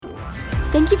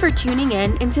Thank you for tuning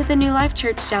in into the New Life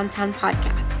Church Downtown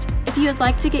podcast. If you would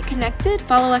like to get connected,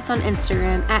 follow us on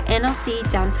Instagram at NLC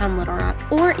Downtown Little Rock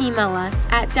or email us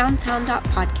at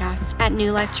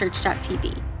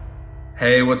downtown.podcast@newlifechurch.tv.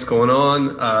 Hey, what's going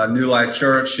on? New Life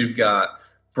Church, you've got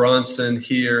Bronson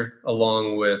here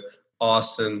along with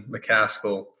Austin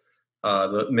McCaskill,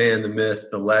 the man, the myth,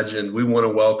 the legend. We want to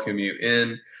welcome you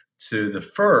in to the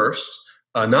first,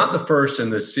 not the first in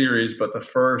this series, but the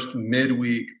first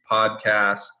midweek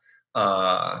podcast.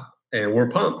 And we're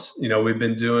pumped. You know, we've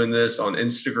been doing this on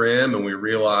Instagram and we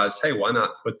realized, hey, why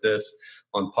not put this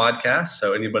on podcast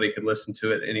so anybody could listen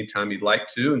to it anytime you'd like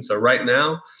to. And so right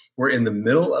now we're in the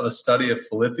middle of a study of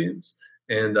Philippians,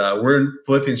 and we're in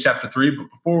Philippians chapter 3.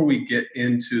 But before we get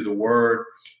into the word,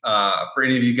 for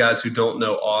any of you guys who don't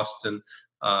know Austin,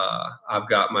 I've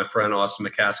got my friend Austin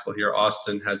McCaskill here.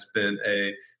 Austin has been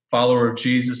a follower of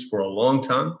Jesus for a long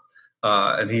time,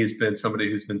 and he's been somebody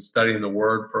who's been studying the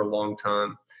word for a long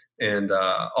time. And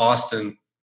Austin,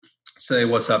 say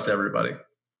what's up to everybody.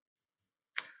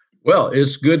 Well,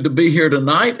 it's good to be here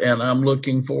tonight, and I'm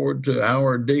looking forward to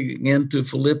our digging into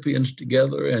Philippians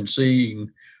together and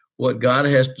seeing what God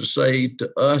has to say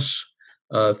to us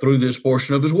through this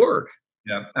portion of His Word.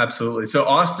 Yeah, absolutely. So,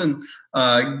 Austin,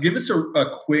 give us a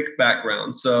quick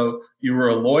background. So, you were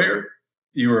a lawyer,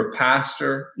 you were a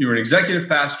pastor, you were an executive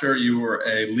pastor, you were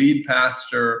a lead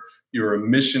pastor, you were a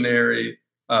missionary.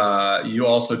 You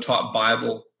also taught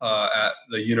Bible at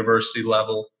the university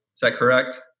level. Is that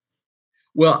correct?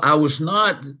 Well, I was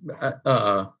not,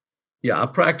 I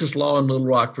practiced law in Little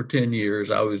Rock for 10 years.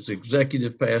 I was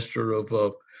executive pastor of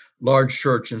a large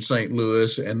church in St.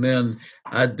 Louis. And then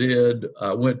I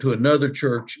went to another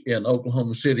church in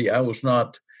Oklahoma City. I was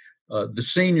not the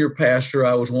senior pastor.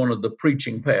 I was one of the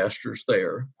preaching pastors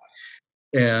there.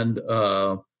 And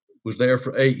was there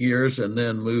for 8 years and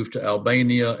then moved to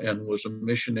Albania and was a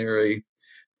missionary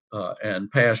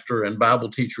and pastor and Bible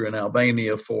teacher in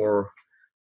Albania for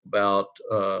about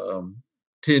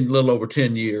little over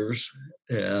 10 years.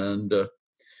 And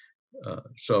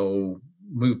so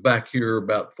moved back here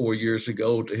about 4 years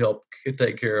ago to help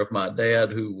take care of my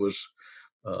dad, who was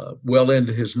well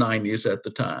into his 90s at the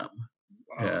time.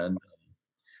 Wow. And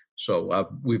so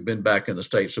we've been back in the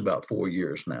States about 4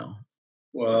 years now.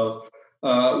 Well,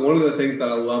 one of the things that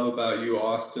I love about you,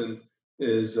 Austin,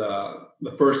 is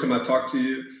the first time I talked to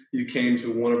you, you came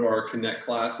to one of our Connect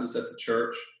classes at the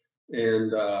church,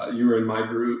 and you were in my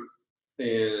group,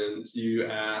 and you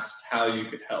asked how you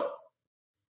could help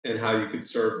and how you could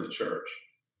serve the church.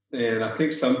 And I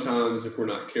think sometimes if we're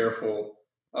not careful,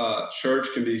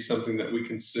 church can be something that we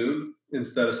consume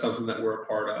instead of something that we're a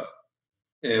part of.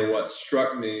 And what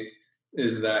struck me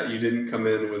is that you didn't come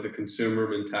in with a consumer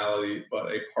mentality,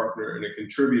 but a partner and a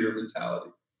contributor mentality,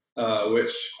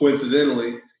 which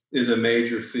coincidentally is a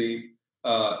major theme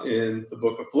in the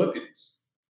book of Philippians.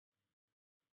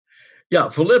 Yeah,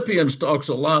 Philippians talks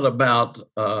a lot about,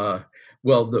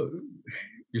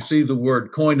 you see the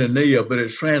word koinonia, but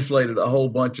it's translated a whole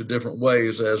bunch of different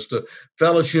ways as to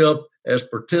fellowship, as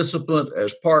participant,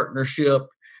 as partnership.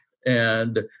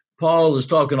 And Paul is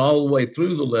talking all the way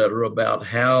through the letter about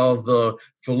how the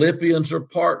Philippians are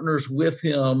partners with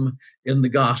him in the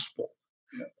gospel.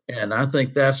 And I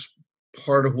think that's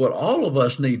part of what all of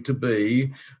us need to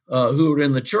be who are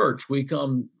in the church. We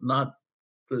come not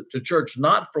to church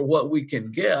not for what we can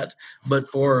get, but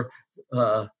for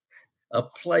a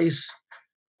place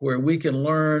where we can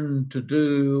learn to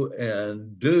do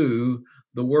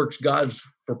the works God's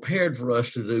prepared for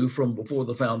us to do from before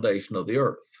the foundation of the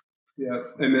earth. Yeah,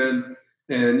 amen.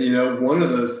 And, you know, one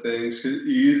of those things, you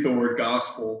use the word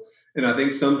gospel, and I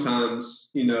think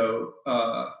sometimes, in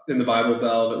the Bible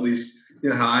Belt, at least,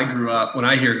 how I grew up, when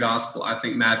I hear gospel, I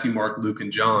think Matthew, Mark, Luke,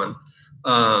 and John.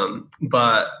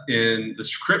 But in the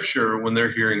scripture, when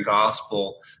they're hearing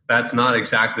gospel, that's not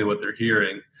exactly what they're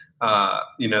hearing.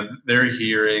 They're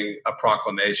hearing a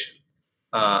proclamation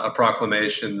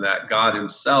that God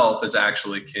himself is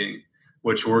actually king,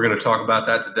 which we're going to talk about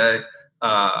that today.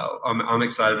 I'm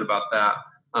excited about that.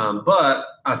 But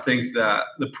I think that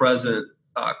the present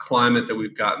climate that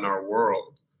we've got in our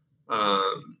world,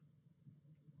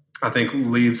 I think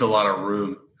leaves a lot of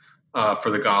room for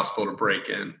the gospel to break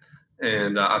in.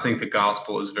 And I think the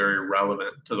gospel is very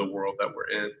relevant to the world that we're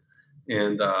in.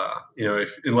 And,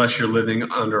 unless you're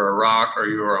living under a rock or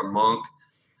you're a monk,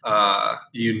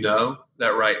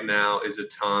 that right now is a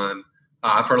time,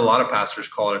 I've heard a lot of pastors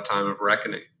call it a time of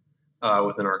reckoning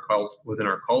within our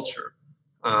culture.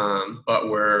 But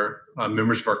where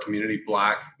members of our community,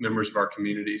 Black members of our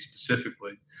community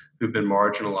specifically, who've been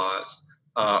marginalized,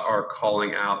 are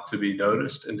calling out to be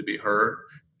noticed and to be heard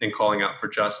and calling out for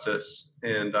justice.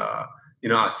 And,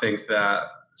 I think that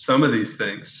some of these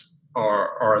things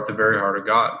are at the very heart of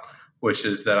God, which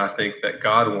is that I think that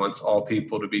God wants all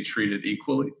people to be treated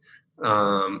equally.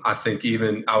 I think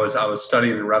even I was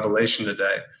studying in Revelation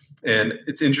today, and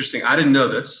it's interesting. I didn't know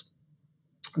this.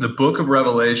 The book of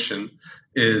Revelation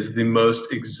is the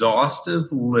most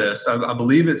exhaustive list. I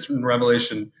believe it's in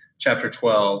Revelation chapter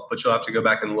 12, but you'll have to go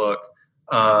back and look,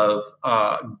 of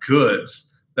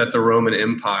goods that the Roman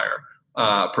Empire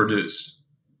produced.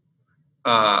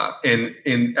 And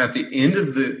at the end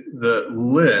of the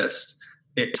list,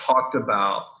 it talked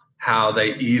about how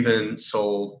they even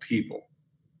sold people.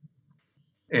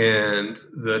 And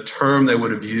the term they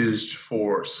would have used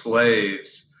for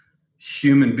slaves,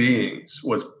 human beings,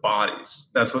 was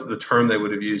bodies. That's what the term they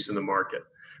would have used in the market.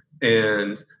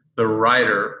 And the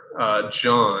writer,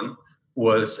 John,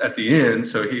 was at the end,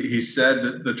 so he said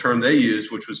that the term they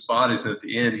used, which was bodies, and at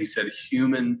the end he said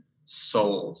human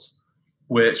souls,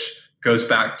 which goes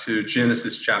back to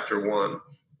Genesis chapter 1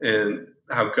 and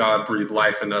how God breathed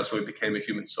life into us when we became a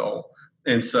human soul.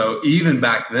 And so even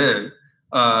back then,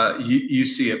 you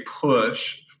see a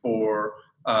push for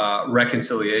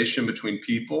reconciliation between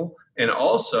people, and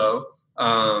also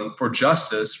for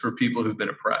justice for people who've been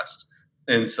oppressed.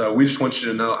 And so we just want you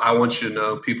to know, I want you to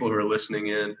know, people who are listening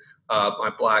in,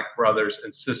 my Black brothers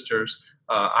and sisters,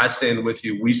 I stand with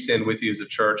you. We stand with you as a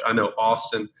church. I know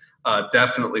Austin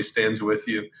definitely stands with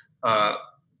you.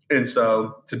 And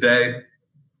so today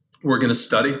we're going to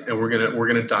study, and we're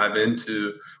going to dive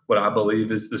into what I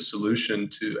believe is the solution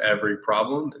to every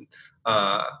problem and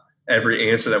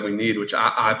every answer that we need, which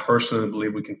I personally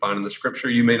believe we can find in the Scripture.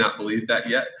 You may not believe that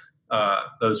yet,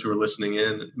 those who are listening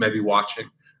in, maybe watching.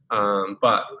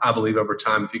 But I believe over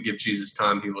time, if you give Jesus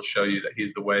time, he will show you that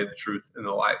he's the way, the truth, and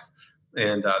the life.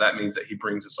 And that means that he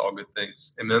brings us all good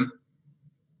things. Amen.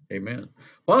 Amen.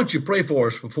 Why don't you pray for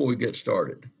us before we get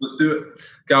started? Let's do it.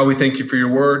 God, we thank you for your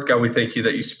word. God, we thank you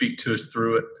that you speak to us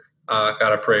through it. God,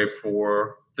 I pray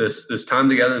for this time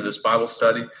together, this Bible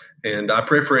study. And I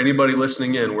pray for anybody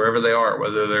listening in, wherever they are,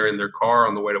 whether they're in their car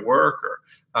on the way to work,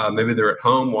 or maybe they're at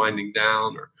home winding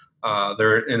down, or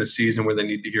they're in a season where they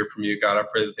need to hear from you. God, I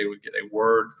pray that they would get a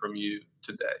word from you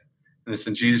today. And it's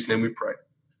in Jesus' name we pray.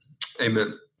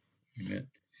 Amen. Amen.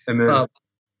 Amen.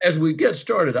 As we get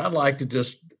started, I'd like to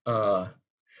just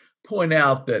point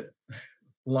out that,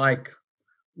 like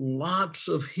lots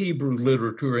of Hebrew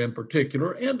literature in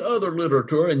particular, and other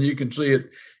literature, and you can see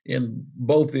it in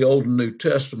both the Old and New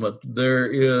Testament, there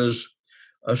is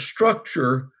a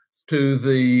structure to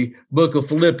the book of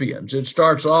Philippians. It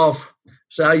starts off,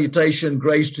 salutation,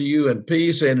 grace to you and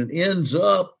peace, and it ends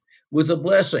up with a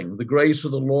blessing. The grace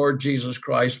of the Lord Jesus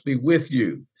Christ be with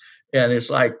you. And it's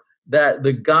like that,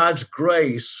 the God's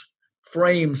grace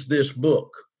frames this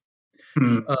book.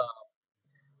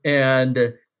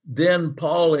 And then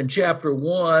Paul in chapter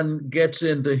 1 gets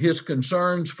into his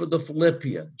concerns for the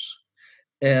Philippians.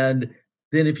 And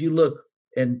then if you look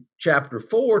in chapter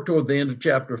 4, toward the end of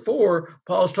chapter 4,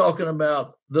 Paul's talking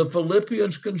about the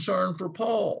Philippians' concern for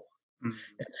Paul, and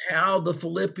how the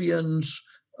Philippians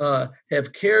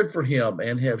have cared for him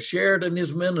and have shared in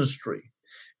his ministry.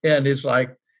 And it's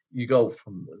like you go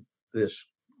from this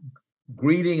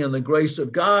greeting and the grace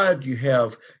of God, you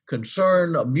have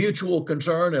concern, a mutual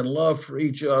concern and love for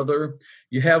each other.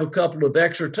 You have a couple of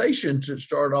exhortations that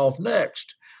start off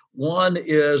next. One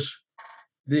is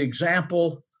the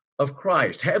example of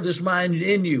Christ. Have this mind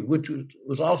in you, which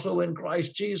was also in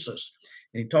Christ Jesus.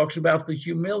 And he talks about the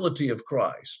humility of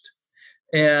Christ.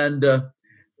 And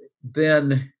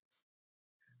then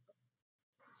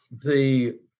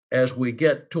as we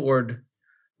get toward,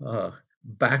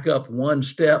 back up one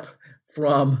step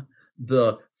from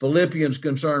the Philippians'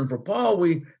 concern for Paul,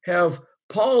 we have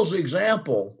Paul's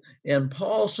example. And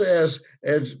Paul says,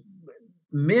 as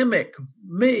mimic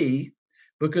me,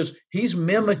 because he's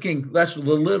mimicking, that's the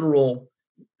literal,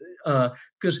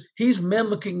 because he's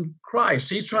mimicking Christ.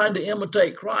 He's trying to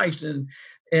imitate Christ.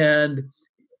 And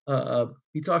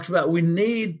he talks about we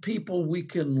need people we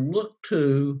can look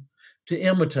to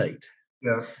imitate.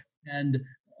 Yeah. And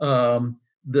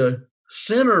the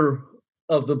center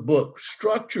of the book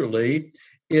structurally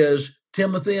is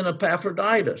Timothy and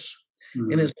Epaphroditus.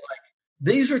 Mm-hmm. And it's like,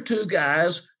 these are two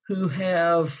guys who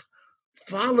have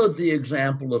followed the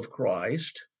example of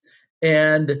Christ,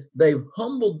 and they've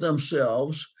humbled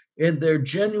themselves, and they're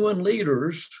genuine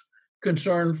leaders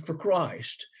concerned for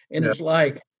Christ. And it's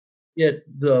like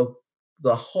the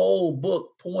whole book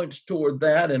points toward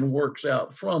that and works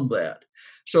out from that.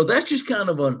 So that's just kind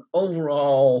of an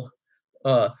overall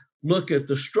look at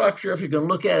the structure. If you're going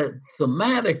to look at it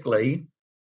thematically,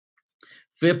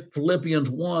 Philippians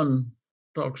 1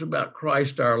 talks about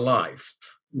Christ our life.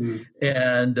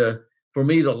 And for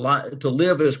me to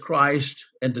live as Christ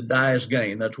and to die as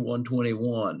gain, that's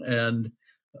 121. And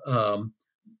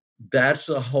that's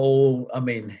a whole,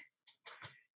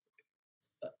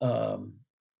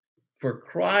 for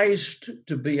Christ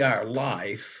to be our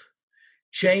life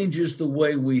changes the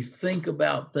way we think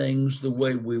about things, the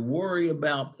way we worry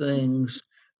about things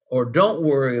or don't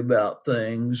worry about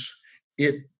things.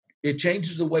 It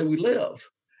changes the way we live.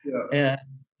 Yeah.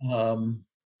 And,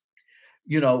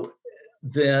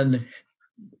 then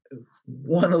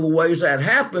one of the ways that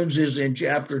happens is in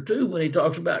chapter 2 when he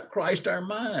talks about Christ our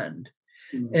mind.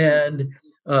 And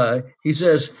he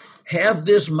says, have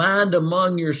this mind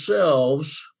among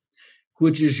yourselves,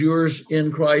 which is yours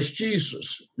in Christ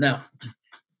Jesus. Now,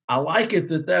 I like it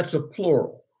that that's a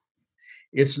plural.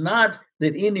 It's not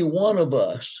that any one of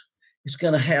us is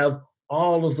going to have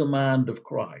all of the mind of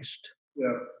Christ.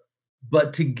 Yeah.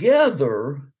 But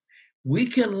together, we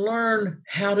can learn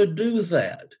how to do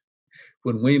that.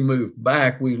 When we moved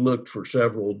back, we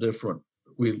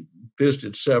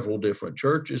visited several different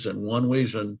churches, and one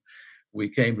reason we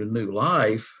came to New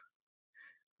Life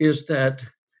is that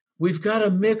we've got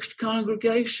a mixed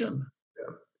congregation.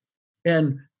 Yeah.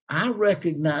 And I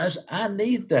recognize I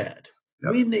need that.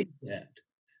 Yep. We need that.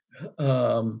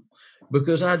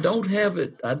 Because I don't have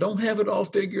it all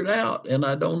figured out, and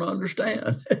I don't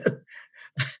understand.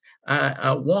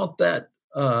 I want that.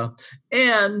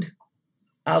 And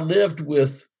I lived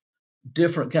with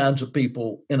different kinds of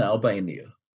people in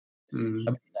Albania.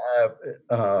 Mm-hmm.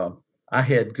 I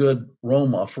had good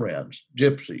Roma friends,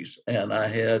 gypsies, and I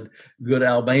had good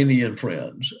Albanian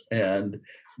friends, and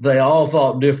they all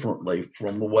thought differently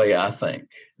from the way I think.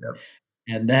 Yep.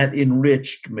 And that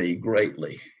enriched me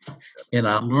greatly. And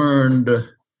I learned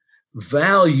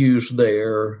values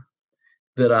there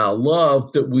that I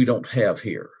love that we don't have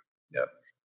here. Yep.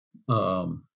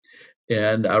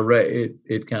 And I read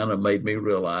it kind of made me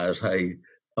realize, hey,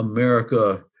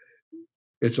 America,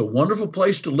 it's a wonderful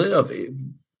place to live,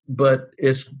 but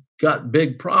it's got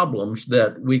big problems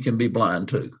that we can be blind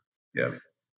to. Yeah.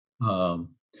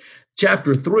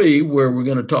 Chapter 3, where we're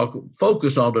going to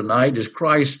focus on tonight, is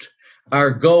Christ,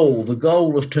 our goal. The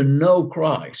goal is to know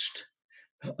Christ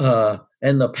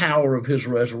and the power of his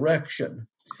resurrection.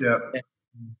 Yeah.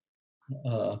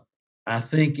 I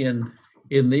think in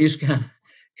these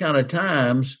kind of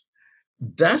times,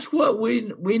 that's what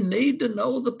we need to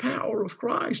know, the power of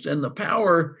Christ and the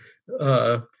power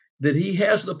that he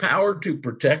has the power to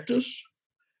protect us,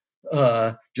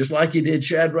 just like he did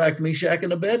Shadrach, Meshach,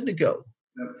 and Abednego.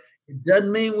 Yep. It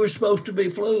doesn't mean we're supposed to be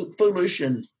foolish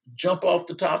and jump off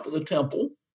the top of the temple.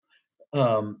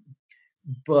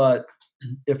 But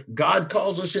if God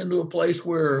calls us into a place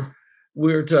where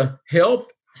we're to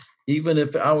help, even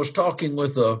if I was talking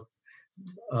with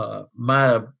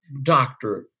my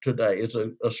doctor today is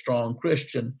a strong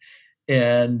Christian,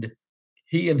 and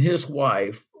he and his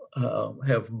wife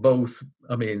have both,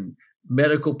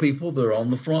 medical people that are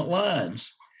on the front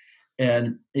lines.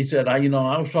 And he said, I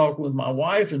was talking with my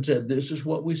wife and said, this is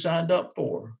what we signed up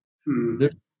for.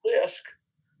 There's a risk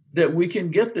that we can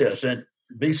get this and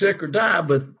be sick or die,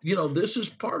 but, this is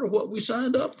part of what we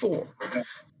signed up for.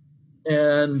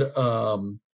 And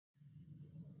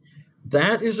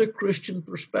that is a Christian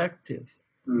perspective.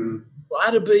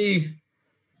 Try to be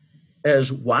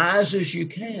as wise as you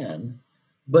can,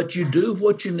 but you do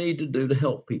what you need to do to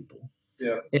help people.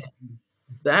 Yeah. And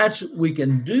we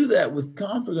can do that with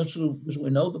confidence because we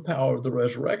know the power of the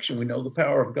resurrection. We know the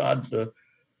power of God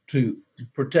to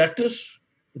protect us,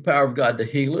 the power of God to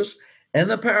heal us,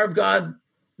 and the power of God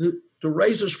to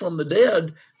raise us from the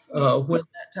dead when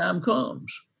that time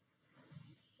comes.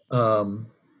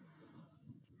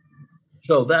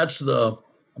 So that's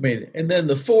and then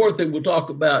the fourth that we'll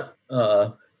talk about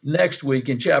next week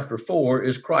in chapter 4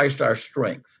 is Christ our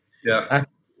strength. Yeah. I can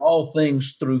do all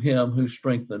things through him who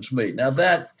strengthens me. Now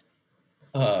that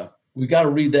we got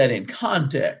to read that in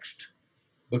context,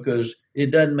 because it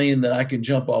doesn't mean that I can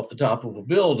jump off the top of a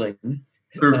building.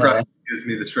 Through Christ gives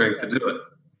me the strength to do it.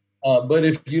 But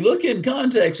if you look in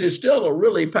context, it's still a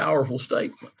really powerful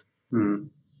statement.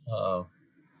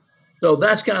 So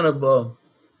that's kind of a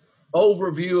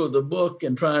overview of the book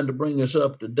and trying to bring us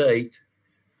up to date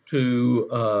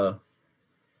to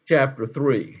chapter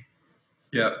 3.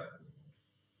 Yeah,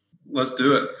 let's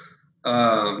do it.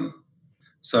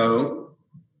 So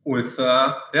with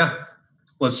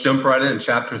let's jump right in.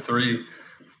 Chapter 3.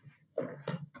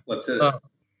 Let's hit it.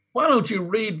 Why don't you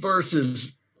read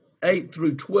verses 8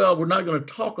 through 12? We're not going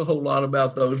to talk a whole lot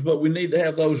about those, but we need to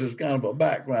have those as kind of a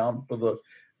background for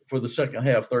the second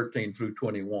half, 13 through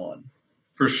 21.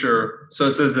 For sure. So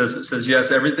it says this, it says,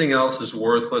 yes, everything else is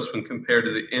worthless when compared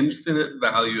to the infinite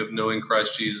value of knowing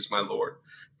Christ Jesus, my Lord.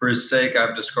 For his sake,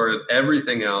 I've discarded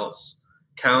everything else,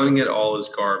 counting it all as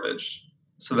garbage,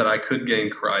 so that I could gain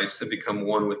Christ and become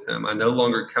one with him. I no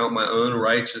longer count my own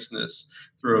righteousness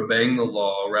through obeying the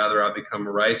law. Rather, I become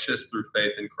righteous through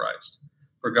faith in Christ.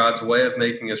 For God's way of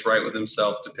making us right with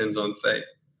himself depends on faith.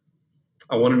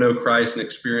 I want to know Christ and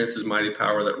experience his mighty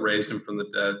power that raised him from the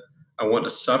dead. I want to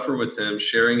suffer with him,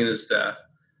 sharing in his death,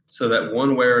 so that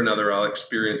one way or another I'll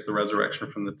experience the resurrection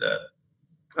from the dead.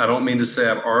 I don't mean to say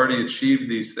I've already achieved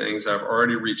these things. I've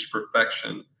already reached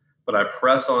perfection, but I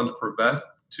press on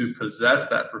to possess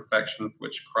that perfection for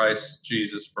which Christ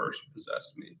Jesus first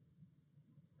possessed me.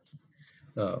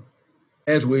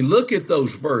 As we look at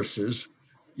those verses,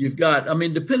 you've got,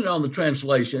 depending on the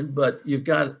translation, but you've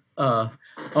got, on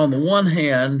the one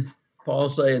hand, Paul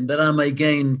saying that I may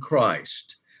gain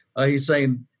Christ. He's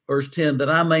saying, verse 10, that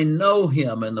I may know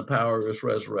him in the power of his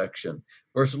resurrection.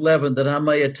 Verse 11, that I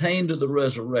may attain to the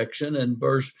resurrection. And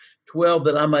verse 12,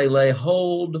 that I may lay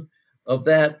hold of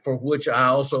that for which I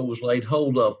also was laid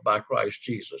hold of by Christ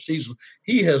Jesus.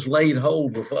 He has laid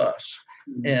hold of us,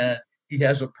 and he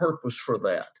has a purpose for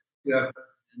that. Yeah.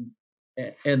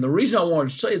 And the reason I wanted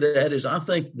to say that is I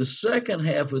think the second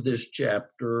half of this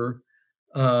chapter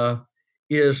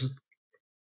is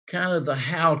kind of the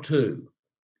how-to.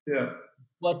 Yeah.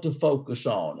 What to focus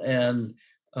on. And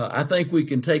I think we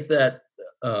can take that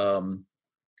kind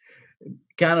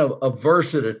of a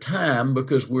verse at a time,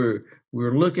 because we're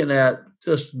looking at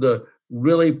just the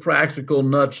really practical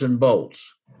nuts and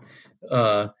bolts.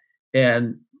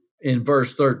 And in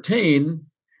verse 13,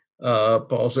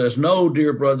 Paul says, no,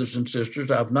 dear brothers and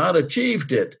sisters, I've not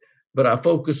achieved it, but I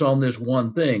focus on this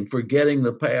one thing, forgetting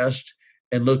the past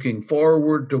and looking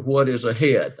forward to what is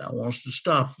ahead. I want us to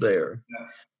stop there.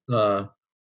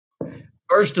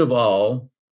 First of all,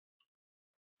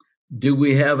 do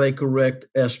we have a correct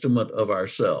estimate of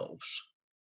ourselves?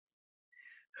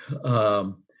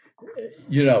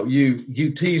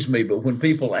 You tease me, but when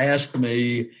people ask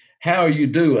me, how are you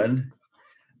doing?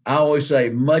 I always say,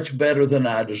 much better than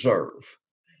I deserve.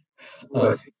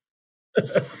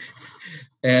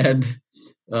 And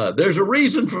there's a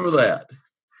reason for that.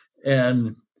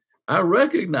 And I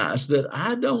recognize that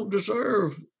I don't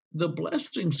deserve the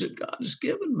blessings that God has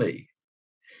given me.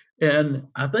 And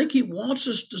I think he wants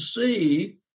us to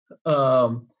see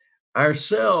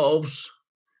ourselves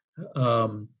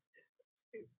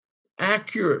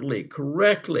accurately,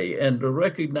 correctly, and to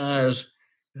recognize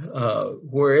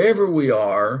wherever we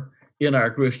are in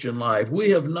our Christian life,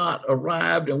 we have not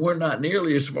arrived, and we're not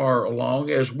nearly as far along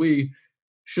as we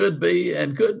should be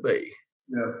and could be.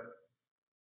 Yeah.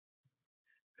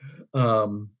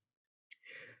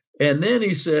 And then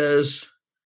he says,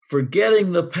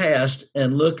 forgetting the past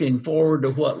and looking forward to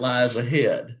what lies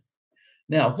ahead.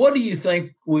 Now, what do you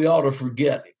think we ought to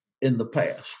forget in the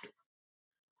past?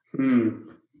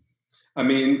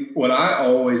 What I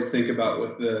always think about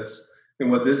with this,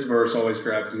 and what this verse always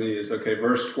grabs me is, okay,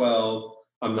 verse 12,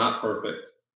 I'm not perfect.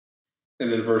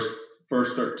 And then verse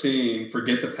 13,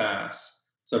 forget the past.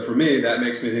 So for me, that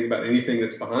makes me think about anything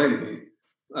that's behind me.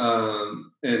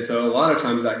 And so a lot of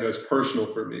times that goes personal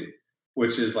for me,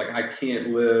 which is like, I can't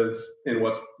live in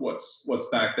what's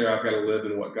back there. I've got to live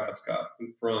in what God's got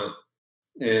in front.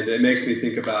 And it makes me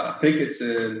think about, I think it's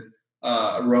in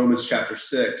Romans chapter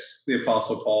 6, the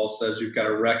Apostle Paul says, you've got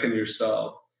to reckon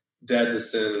yourself dead to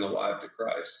sin and alive to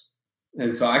Christ.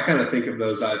 And so I kind of think of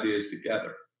those ideas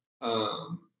together.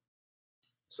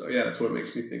 So yeah, that's what it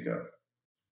makes me think of.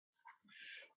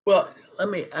 Well,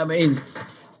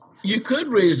 you could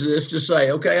read this to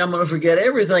say, okay, I'm going to forget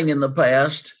everything in the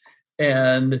past.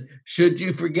 And should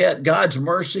you forget God's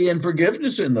mercy and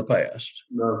forgiveness in the past?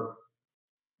 No.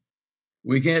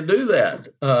 We can't do that.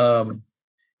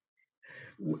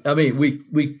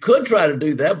 We could try to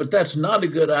do that, but that's not a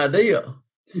good idea.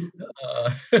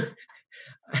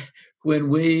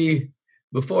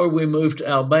 Before we moved to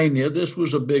Albania, this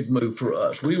was a big move for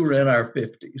us. We were in our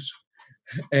 50s,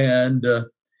 and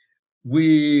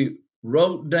we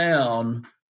wrote down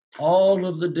all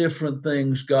of the different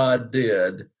things God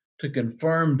did to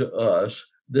confirm to us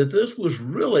that this was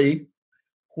really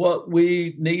what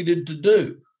we needed to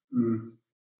do.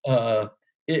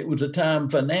 It was a time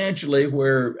financially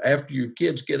where after your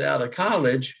kids get out of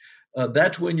college,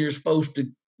 that's when you're supposed to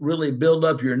really build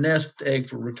up your nest egg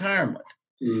for retirement.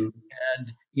 And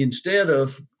instead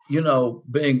of,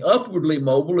 being upwardly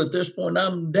mobile, at this point,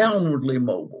 I'm downwardly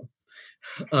mobile.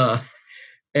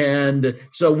 And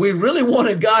so we really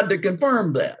wanted God to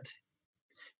confirm that.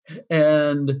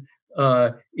 And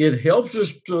it helps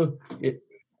us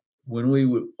when we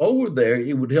were over there,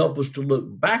 it would help us to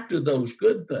look back to those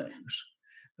good things,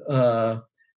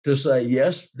 to say,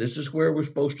 yes, this is where we're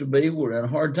supposed to be. We're in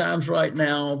hard times right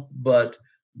now, but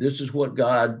this is what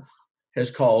God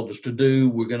has called us to do.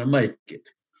 We're going to make it.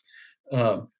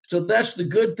 So that's the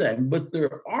good thing. But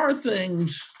there are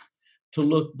things to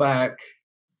look back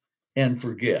and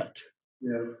forget.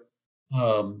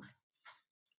 Yeah.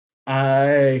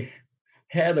 I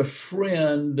had a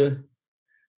friend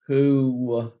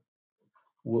who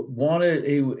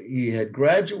he had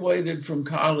graduated from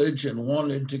college and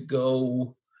wanted to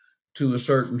go to a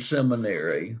certain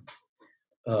seminary,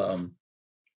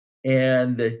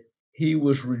 and he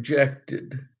was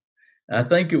rejected. I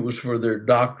think it was for their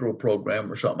doctoral program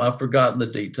or something. I've forgotten the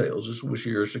details. This was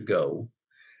years ago,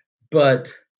 but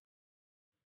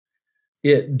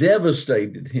it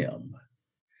devastated him,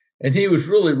 and he was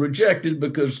really rejected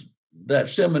because that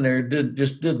seminary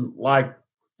didn't like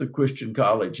the Christian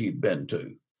college he'd been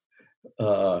to.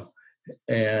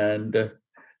 And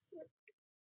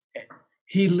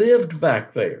he lived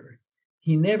back there.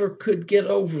 He never could get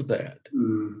over that.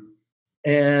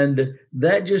 And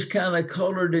that just kind of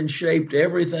colored and shaped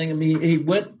everything. I mean, he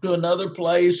went to another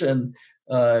place and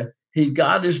he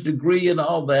got his degree and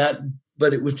all that,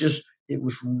 but it was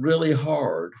really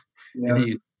hard. Yeah. And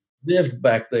he lived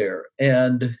back there.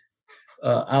 And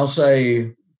I'll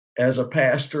say, as a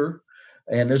pastor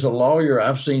and as a lawyer,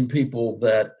 I've seen people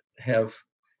that have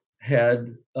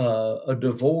had a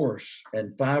divorce,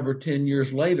 and 5 or 10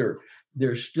 years later,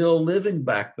 they're still living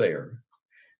back there.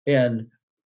 And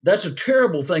that's a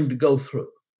terrible thing to go through.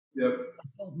 Yep.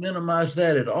 I don't minimize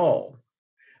that at all.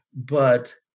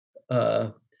 But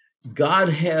God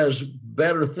has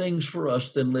better things for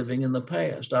us than living in the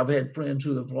past. I've had friends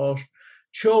who have lost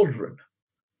children,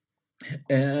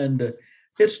 and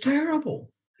it's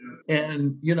terrible.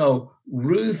 And,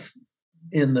 Ruth,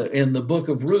 in the book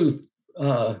of Ruth,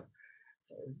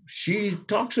 she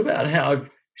talks about how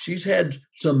she's had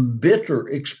some bitter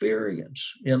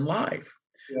experience in life.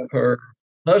 Yeah. Her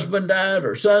husband died,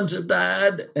 her sons have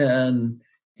died, and,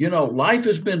 life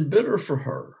has been bitter for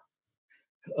her.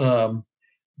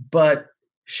 But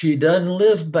she doesn't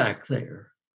live back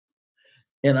there.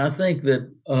 And I think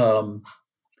that,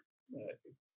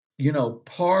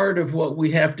 part of what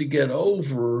we have to get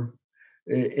over,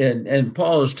 and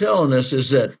Paul is telling us, is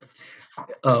that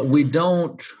we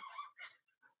don't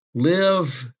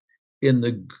live in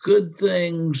the good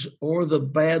things or the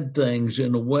bad things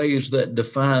in ways that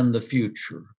define the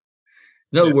future.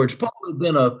 In other words, Paul has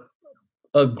been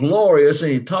a glorious,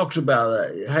 and he talks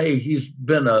about, hey, he's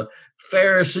been a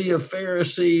Pharisee of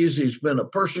Pharisees. He's been a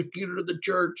persecutor of the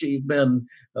church. He's been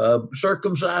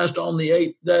circumcised on the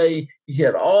 8th day. He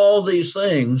had all these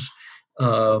things.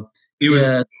 He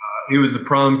was the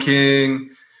prom king.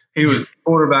 He was the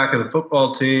quarterback of the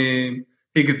football team.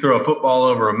 He could throw a football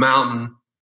over a mountain.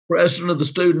 President of the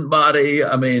student body.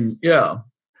 I mean, yeah.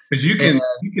 Because you can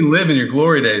live in your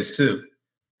glory days too.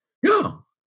 Yeah.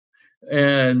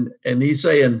 And he's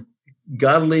saying,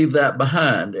 got to leave that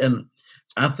behind. And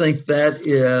I think that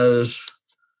is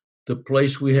the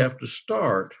place we have to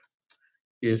start,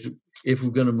 is if we're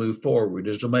going to move forward,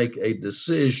 is to make a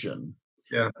decision.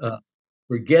 Yeah.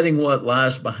 Forgetting what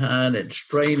lies behind and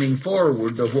straining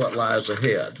forward to what lies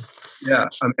ahead. Yeah.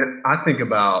 I mean,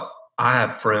 I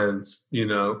have friends,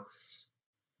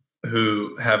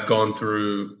 who have gone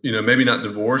through, maybe not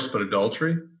divorce, but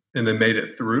adultery, and they made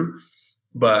it through,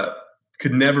 but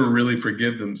could never really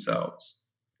forgive themselves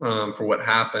for what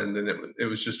happened. And it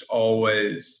was just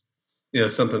always,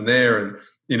 something there. And,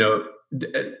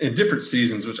 in different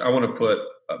seasons, which I want to put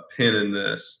a pin in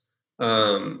this,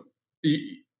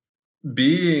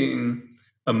 being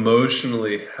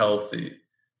emotionally healthy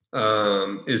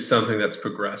is something that's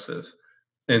progressive.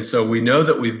 And so we know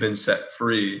that we've been set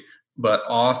free, but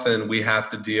often we have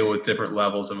to deal with different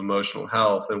levels of emotional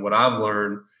health. And what I've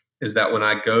learned is that when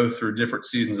I go through different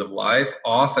seasons of life,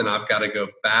 often I've got to go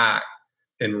back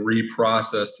and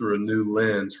reprocess through a new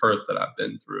lens hurt that I've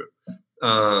been through.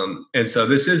 And so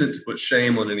this isn't to put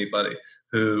shame on anybody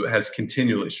who has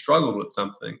continually struggled with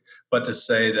something, but to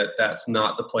say that that's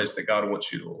not the place that God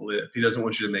wants you to live. He doesn't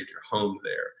want you to make your home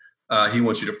there. He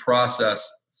wants you to process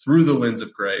through the lens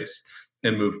of grace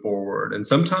and move forward. And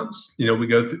sometimes, we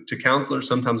go to counselors,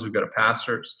 sometimes we go to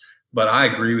pastors, but I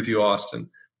agree with you, Austin,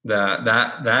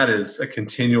 that is a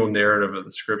continual narrative of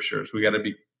the scriptures. We got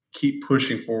to keep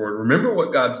pushing forward. Remember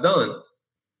what God's done.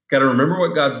 Got to remember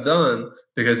what God's done,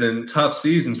 because in tough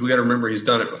seasons, we got to remember he's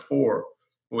done it before,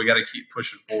 but we got to keep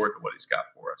pushing forward to what he's got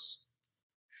for us.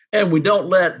 And we don't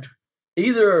let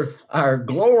either our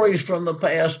glories from the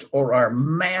past or our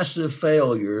massive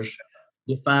failures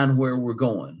define where we're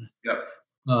going. Yep.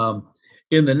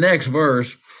 In the next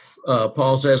verse,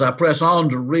 Paul says, I press on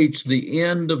to reach the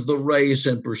end of the race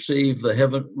and receive the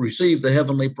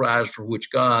heavenly prize for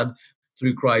which God,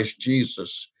 through Christ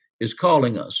Jesus, is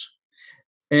calling us.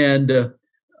 And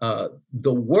the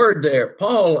word there,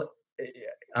 Paul,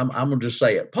 I'm going to just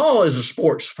say it. Paul is a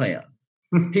sports fan.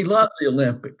 He loved the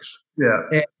Olympics. Yeah.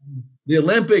 And the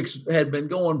Olympics had been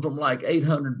going from like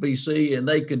 800 BC, and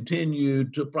they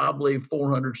continued to probably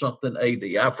 400 something AD.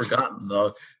 I've forgotten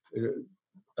the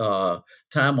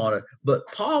time on it. But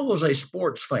Paul was a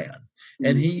sports fan,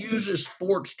 and he uses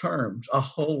sports terms a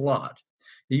whole lot.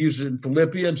 He uses it in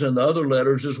Philippians and the other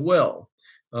letters as well.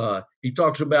 He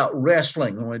talks about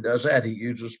wrestling. When he does that, he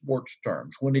uses sports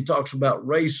terms. When he talks about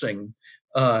racing,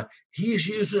 he's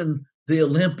using the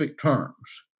Olympic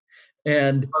terms.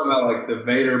 And talking about like the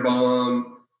Vader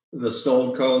bomb, the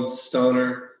Stone Cold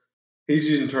Stunner. He's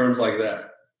using terms like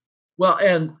that. Well,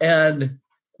 and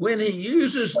when he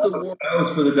uses the word, that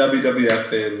was for the WWF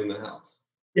fans in the house.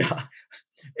 Yeah,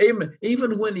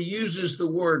 even when he uses the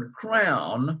word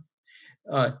crown,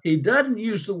 he doesn't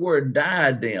use the word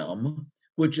diadem,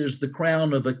 which is the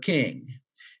crown of a king.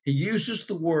 He uses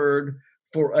the word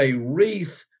for a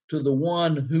wreath to the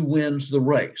one who wins the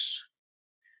race.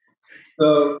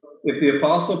 So if the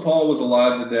Apostle Paul was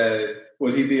alive today,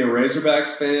 would he be a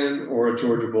Razorbacks fan or a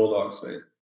Georgia Bulldogs fan?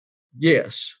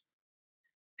 Yes.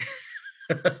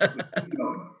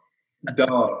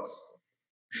 Dogs.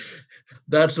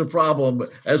 That's the problem.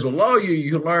 As a lawyer,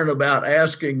 you learn about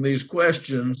asking these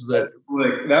questions that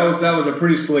was a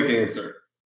pretty slick answer.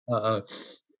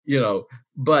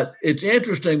 But it's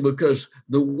interesting because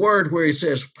the word where he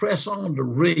says press on to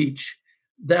reach,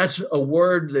 that's a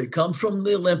word that comes from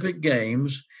the Olympic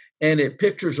Games, and it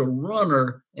pictures a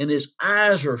runner and his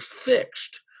eyes are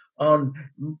fixed on.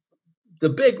 The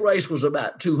big race was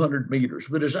about 200 meters,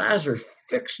 but his eyes are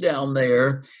fixed down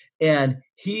there, and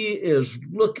he is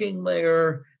looking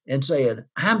there and saying,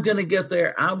 I'm going to get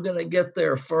there. I'm going to get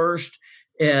there first.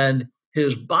 And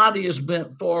his body is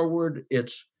bent forward.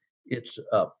 It's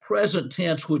a present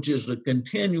tense, which is a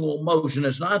continual motion.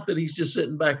 It's not that he's just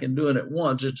sitting back and doing it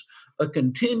once. It's a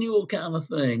continual kind of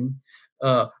thing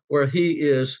where he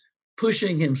is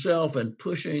pushing himself and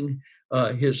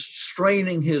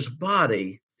straining his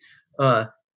body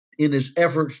in his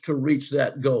efforts to reach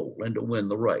that goal and to win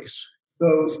the race.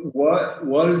 So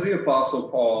what is the Apostle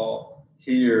Paul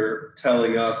here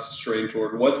telling us to strain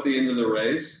toward? What's the end of the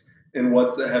race and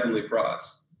what's the heavenly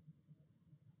prize?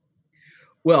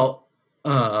 Well,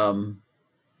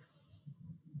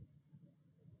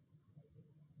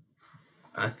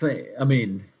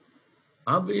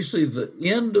 obviously the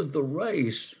end of the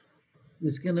race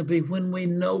is going to be when we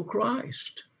know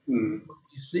Christ. We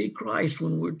see Christ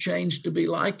when we're changed to be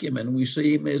like him and we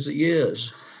see him as he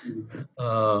is.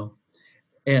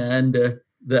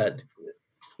 That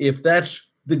if that's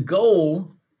the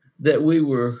goal that we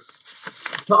were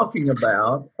talking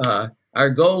about, our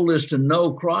goal is to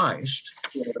know Christ,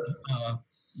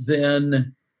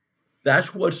 then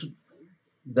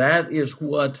that is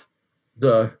what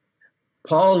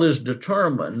Paul is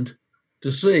determined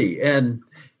to see. And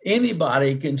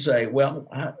anybody can say, well,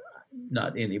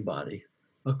 not anybody,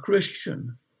 a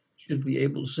Christian should be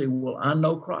able to say, well, I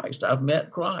know Christ, I've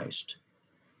met Christ.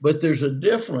 But there's a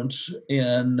difference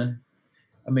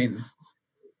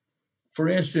for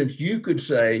instance, you could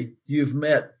say you've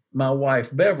met my wife,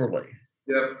 Beverly.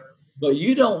 Yep. But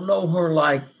you don't know her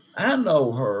like I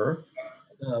know her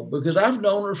because I've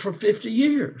known her for 50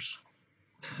 years.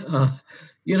 And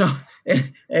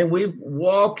we've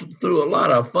walked through a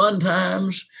lot of fun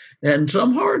times and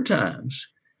some hard times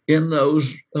in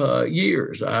those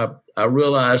years. I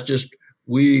realized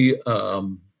we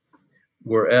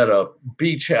were at a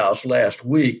beach house last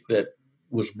week that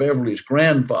was Beverly's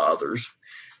grandfather's,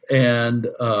 and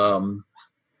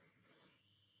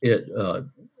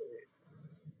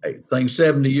thing's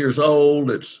 70 years old.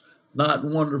 It's not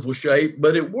in wonderful shape,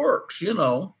 but it works,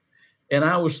 And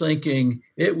I was thinking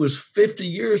it was 50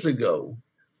 years ago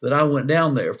that I went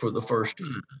down there for the first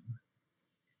time.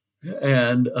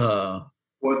 And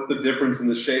what's the difference in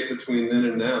the shape between then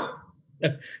and now?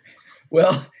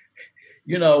 Well,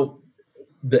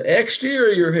 the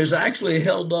exterior has actually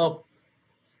held up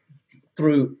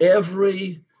through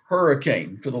every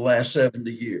hurricane for the last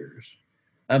 70 years.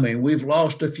 I mean, we've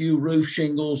lost a few roof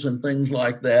shingles and things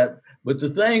like that, but the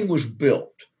thing was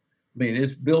built. I mean,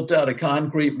 it's built out of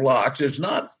concrete blocks. It's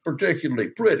not particularly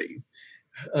pretty,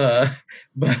 but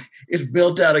it's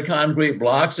built out of concrete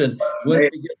blocks. And when we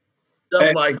get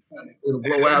stuff like that, it'll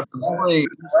blow out the spring.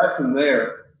 Lesson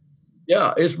there.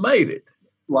 Yeah, it's made it.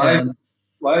 Life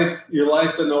your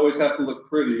life doesn't always have to look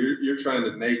pretty. You're trying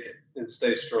to make it and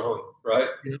stay strong, right?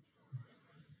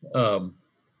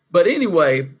 But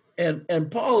anyway,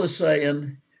 and Paul is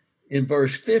saying in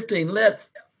verse 15, let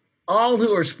all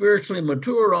who are spiritually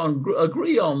mature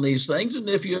agree on these things. And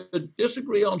if you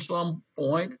disagree on some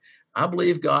point, I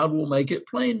believe God will make it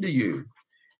plain to you.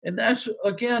 And that's,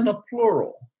 again, a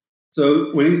plural.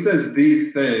 So when he says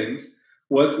these things,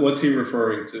 what's he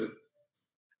referring to?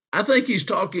 I think he's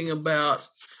talking about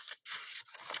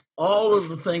all of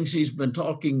the things he's been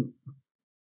talking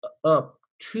up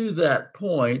to that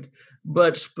point,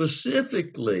 but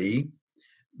specifically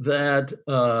that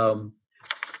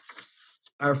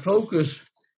our focus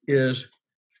is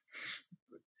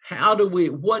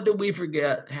what do we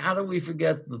forget? How do we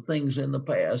forget the things in the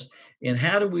past? And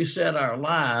how do we set our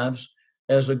lives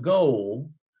as a goal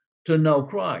to know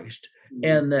Christ? Mm-hmm.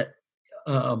 And that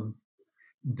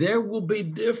there will be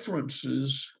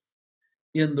differences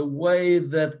in the way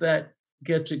that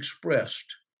gets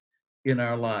expressed in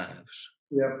our lives.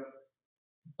 Yeah.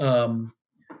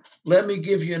 Let me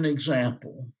give you an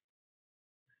example.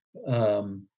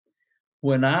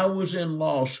 When I was in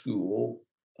law school,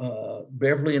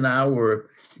 Beverly and I were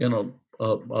in a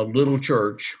little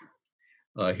church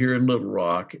here in Little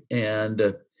Rock,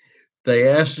 and they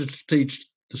asked us to teach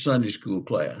the Sunday school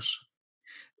class,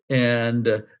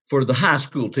 and for the high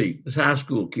school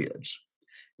kids.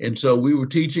 And so we were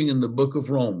teaching in the book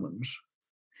of Romans,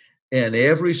 and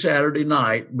every Saturday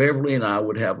night, Beverly and I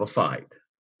would have a fight.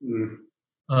 Mm.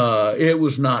 It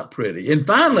was not pretty. And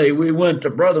finally, we went to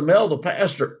Brother Mel, the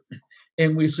pastor,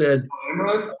 and we said,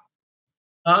 Amron?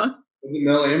 Huh? Is it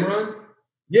Mel Amron?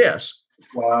 Yes.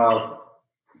 Wow.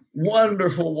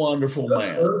 Wonderful, wonderful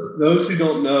man. Those who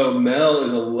don't know, Mel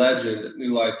is a legend at New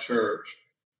Life Church.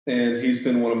 And he's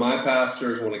been one of my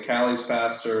pastors, one of Callie's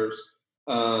pastors,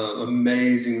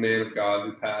 amazing man of God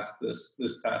who passed this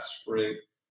past spring.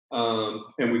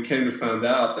 And we came to find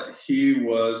out that he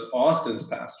was Austin's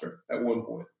pastor at one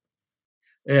point.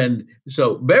 And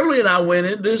so Beverly and I went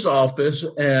into his office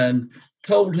and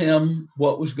told him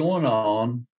what was going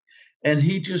on, and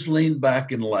he just leaned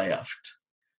back and laughed.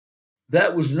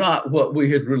 That was not what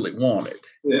we had really wanted.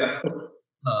 Yeah.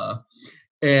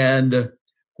 And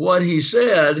what he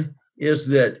said is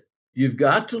that you've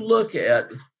got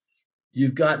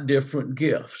different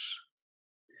gifts.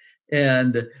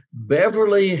 And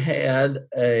Beverly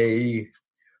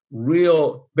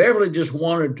just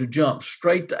wanted to jump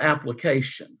straight to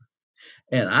application.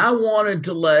 And I wanted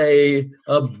to lay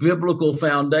a biblical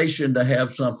foundation to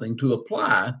have something to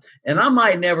apply. And I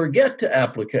might never get to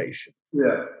application.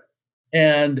 Yeah.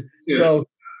 And so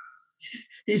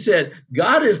he said,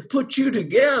 God has put you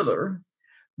together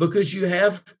because you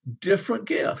have different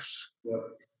gifts. Yeah.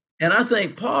 And I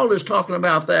think Paul is talking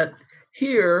about that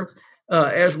here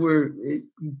as we're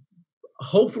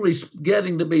hopefully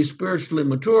getting to be spiritually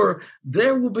mature.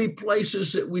 There will be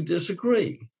places that we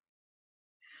disagree,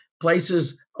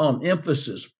 places on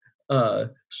emphasis.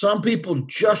 Some people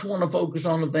just want to focus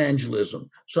on evangelism.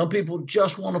 Some people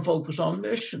just want to focus on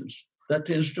missions. That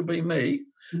tends to be me.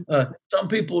 Some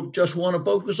people just want to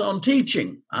focus on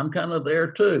teaching. I'm kind of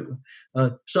there too.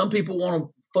 Some people want to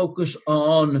focus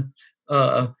on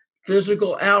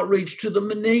physical outreach to the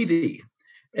needy.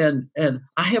 And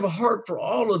I have a heart for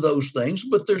all of those things,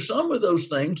 but there's some of those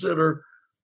things that are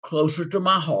closer to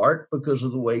my heart because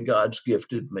of the way God's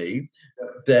gifted me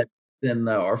than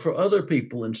they are for other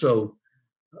people. And so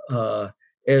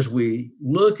as we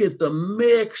look at the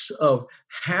mix of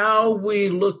how we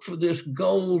look for this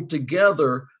goal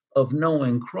together of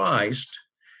knowing Christ,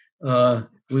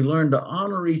 we learn to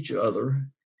honor each other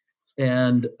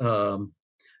and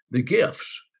the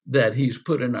gifts that he's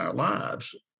put in our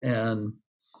lives. And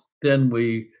then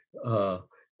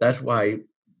that's why he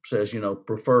says,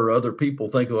 prefer other people,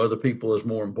 think of other people as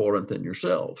more important than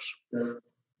yourselves.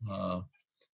 Yeah.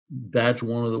 That's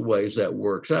one of the ways that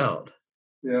works out.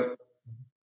 Yeah.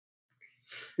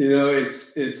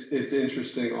 It's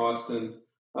interesting, Austin,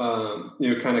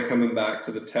 kind of coming back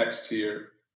to the text here,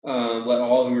 let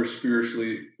all who are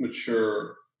spiritually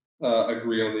mature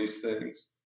agree on these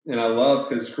things. And I love,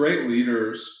 because great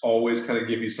leaders always kind of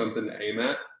give you something to aim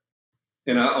at.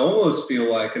 And I almost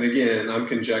feel like, and again, I'm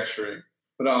conjecturing,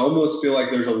 but I almost feel like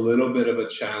there's a little bit of a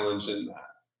challenge in that.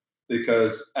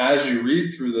 Because as you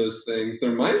read through those things,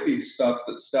 there might be stuff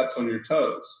that steps on your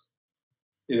toes.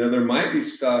 There might be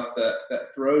stuff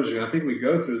that throws you. I think we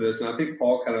go through this, and I think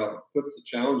Paul kind of puts the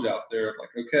challenge out there of like,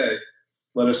 okay,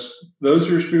 those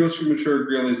who are spiritually mature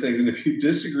agree on these things. And if you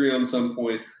disagree on some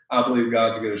point, I believe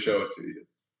God's going to show it to you.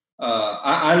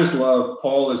 I just love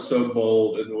Paul is so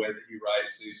bold in the way that he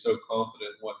writes, and he's so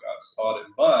confident in what God's taught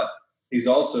him. But he's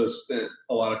also spent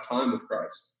a lot of time with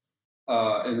Christ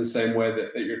in the same way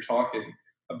that you're talking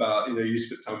about. You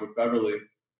spent time with Beverly.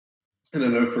 And I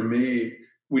know for me,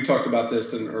 we talked about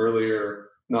this in an earlier,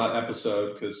 not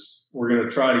episode, because we're going to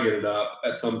try to get it up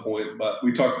at some point, but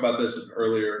we talked about this in an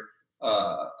earlier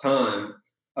time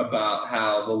about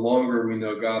how the longer we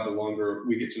know God, the longer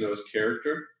we get to know his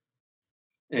character.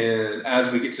 And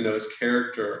as we get to know his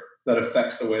character, that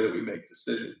affects the way that we make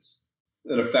decisions.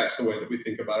 That affects the way that we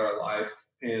think about our life.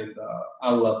 And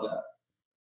I love that.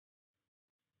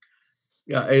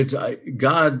 Yeah,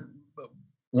 God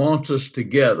wants us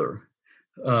together.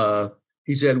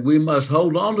 He said we must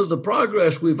hold on to the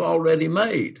progress we've already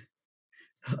made.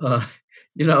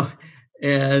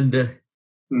 And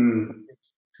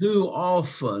too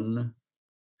often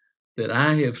that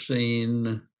I have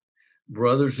seen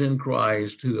brothers in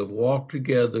Christ who have walked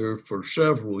together for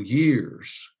several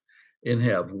years and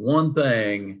have one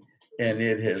thing, and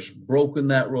it has broken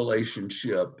that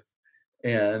relationship,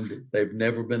 and they've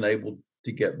never been able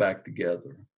to get back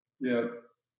together. Yeah.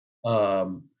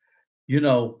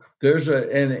 There's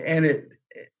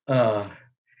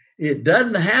it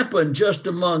doesn't happen just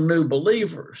among new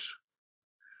believers.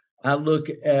 I look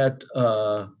at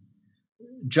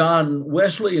John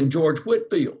Wesley and George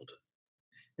Whitefield,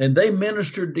 and they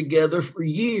ministered together for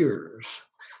years.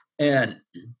 And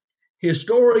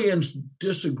historians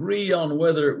disagree on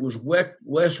whether it was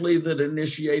Wesley that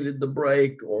initiated the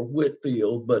break or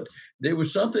Whitefield, but there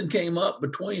was something came up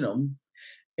between them,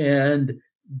 and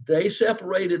they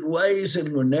separated ways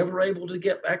and were never able to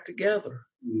get back together.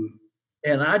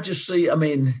 And I just see,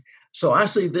 so I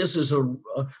see this as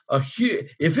a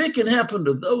huge, if it can happen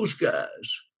to those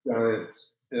guys,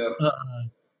 Giants. Yeah.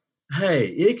 Hey,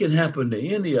 it can happen to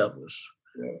any of us.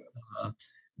 Yeah.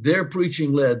 Their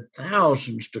preaching led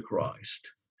thousands to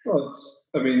Christ. Well,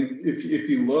 if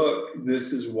you look,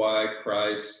 this is why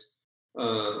Christ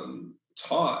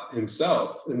taught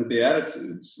himself in the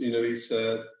Beatitudes. He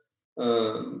said,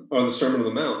 on the Sermon on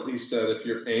the Mount, he said, if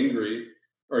you're angry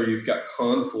or you've got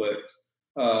conflict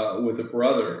with a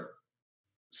brother,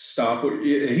 stop. And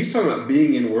he's talking about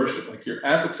being in worship. Like you're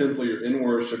at the temple, you're in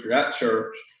worship, you're at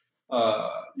church,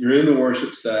 you're in the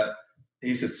worship set.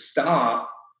 He says, stop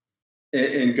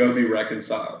and go be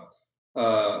reconciled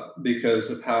because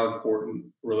of how important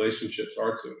relationships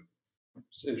are to him.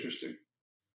 It's interesting.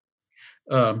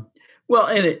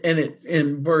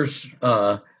 In verse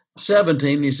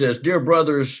 17, he says, dear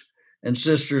brothers and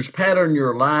sisters, pattern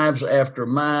your lives after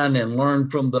mine and learn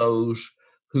from those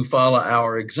who follow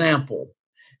our example.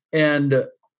 And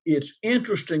it's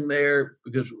interesting there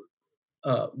because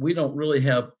we don't really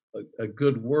have a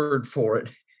good word for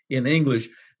it in English,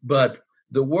 but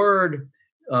the word,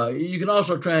 you can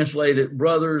also translate it,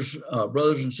 brothers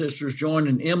and sisters, join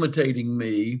in imitating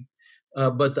me.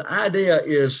 But the idea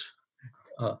is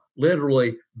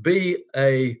literally be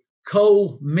a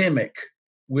co-mimic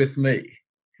with me.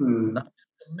 Not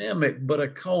a mimic, but a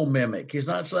co-mimic. He's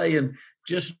not saying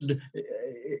just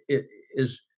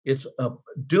it's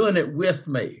doing it with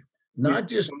me, not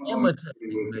just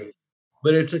imitating me,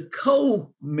 but it's a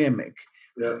co-mimic.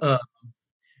 Yeah.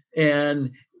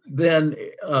 And then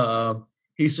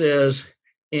he says,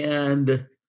 the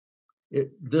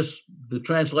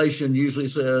translation usually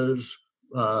says,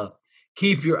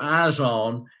 keep your eyes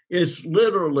on. It's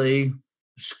literally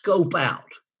scope out.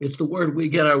 It's the word we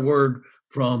get our word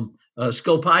from.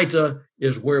 Scopita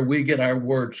is where we get our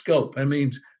word scope. It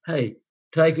means, hey,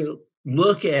 take a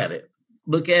look at it.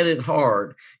 Look at it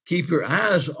hard. Keep your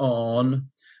eyes on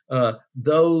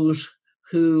those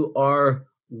who are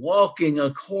walking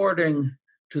according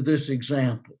to this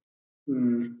example.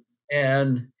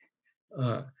 And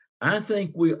I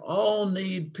think we all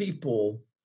need people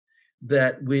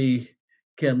that we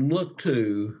can look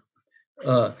to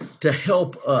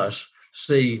help us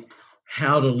see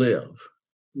how to live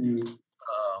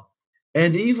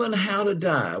and even how to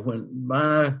die. When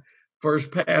my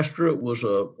first pastorate was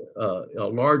a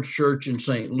large church in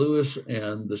St. Louis,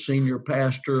 and the senior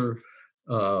pastor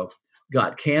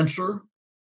got cancer,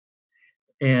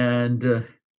 and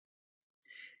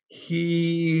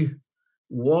he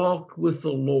walked with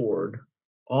the Lord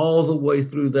all the way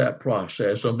through that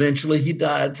process. Eventually, he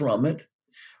died from it.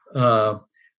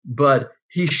 But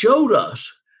he showed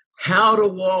us how to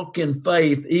walk in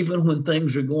faith, even when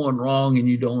things are going wrong and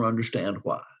you don't understand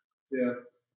why. Yeah.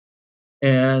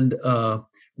 And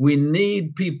we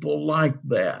need people like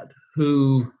that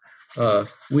who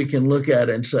we can look at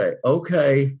and say,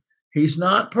 okay, he's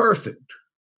not perfect,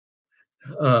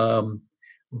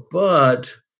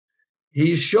 but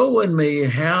he's showing me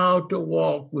how to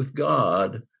walk with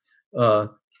God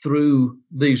through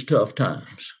these tough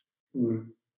times. Mm.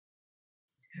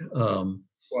 Um,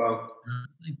 Wow.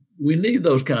 we need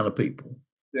those kind of people.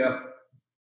 Yeah.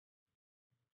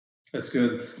 That's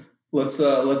good.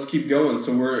 Let's keep going.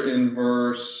 So we're in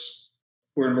verse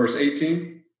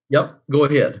 18. Yep, go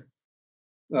ahead.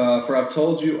 For I've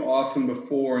told you often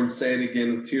before and say it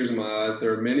again with tears in my eyes,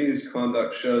 there are many whose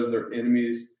conduct shows they're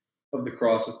enemies of the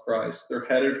cross of Christ. They're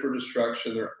headed for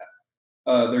destruction.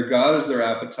 Their God is their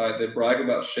appetite. They brag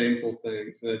about shameful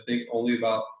things. And they think only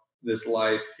about this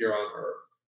life here on earth.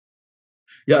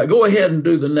 Yeah, go ahead and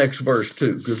do the next verse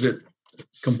too, because it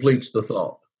completes the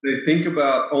thought. They think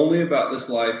only about this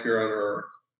life here on earth,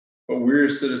 but we're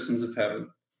citizens of heaven,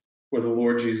 where the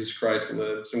Lord Jesus Christ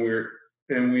lives, and we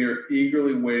are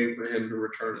eagerly waiting for him to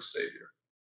return as Savior.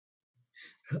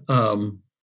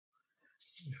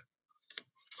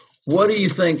 What do you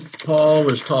think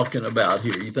Paul is talking about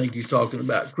here? You think he's talking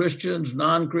about Christians,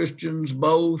 non-Christians,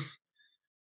 both?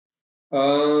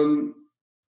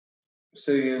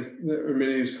 Saying there are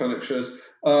many whose conduct shows.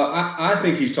 I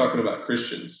think he's talking about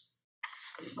Christians.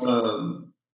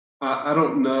 I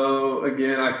don't know.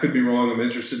 Again, I could be wrong. I'm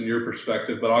interested in your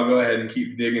perspective, but I'll go ahead and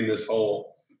keep digging this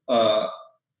hole. But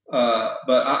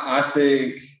I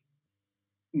think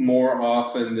more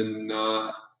often than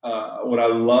not, what I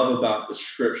love about the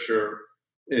scripture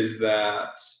is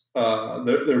that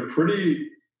they're pretty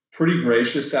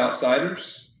gracious to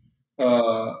outsiders.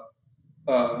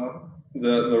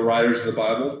 The writers of the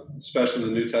Bible, especially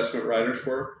the New Testament writers,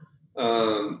 were,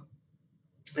 and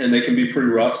they can be pretty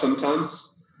rough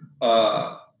sometimes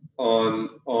on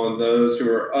those who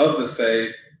are of the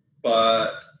faith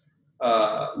but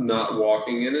not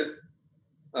walking in it,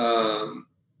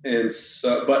 and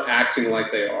so but acting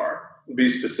like they are. Be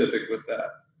specific with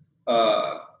that.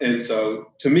 And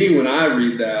so, to me, when I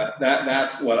read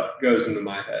that's what goes into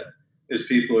my head is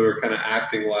people who are kind of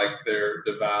acting like they're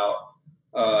devout.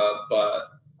 But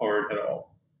aren't at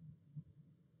all.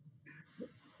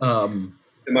 Am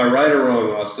I right or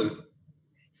wrong, Austin?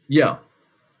 Yeah.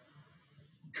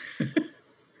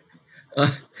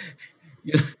 I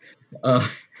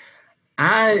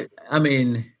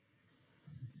mean,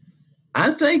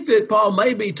 I think that Paul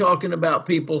may be talking about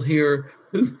people here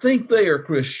who think they are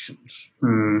Christians,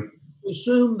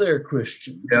 assume they're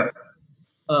Christians. Yeah.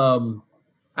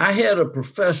 I had a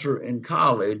professor in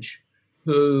college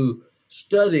who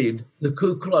studied the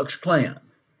Ku Klux Klan.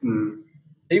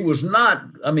 He was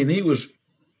he was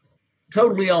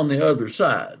totally on the other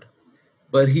side,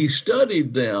 but he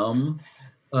studied them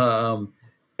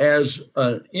as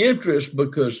an interest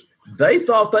because they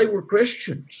thought they were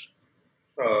Christians.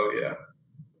 Oh, yeah.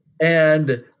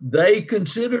 And they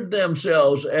considered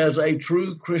themselves as a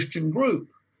true Christian group.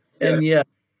 And yet,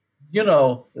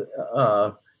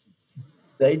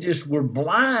 they just were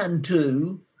blind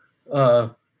to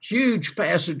huge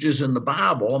passages in the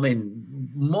Bible. I mean,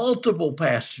 multiple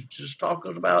passages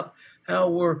talking about how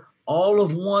we're all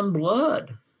of one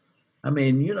blood. I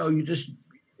mean,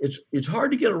 it's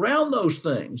hard to get around those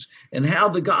things, and how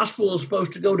the gospel is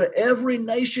supposed to go to every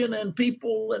nation and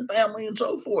people and family and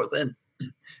so forth. And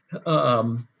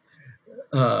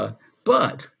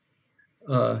but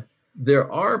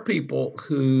there are people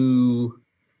who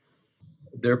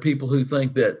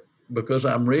think that because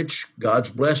I'm rich,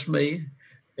 God's blessed me,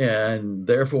 and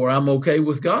therefore I'm okay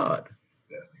with God.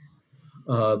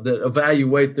 That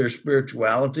evaluate their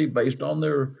spirituality based on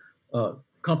their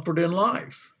comfort in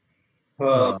life.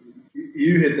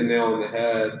 You hit the nail on the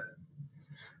head.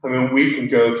 I mean, we can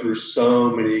go through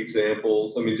so many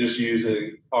examples. I mean, just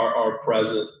using our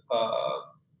present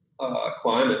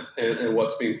climate and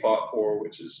what's being fought for,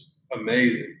 which is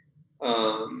amazing.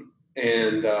 I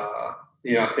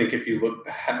think if you look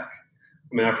back,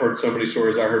 I mean, I've heard so many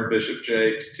stories. I heard Bishop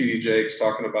Jakes, T.D. Jakes,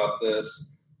 talking about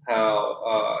this,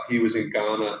 how he was in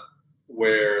Ghana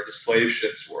where the slave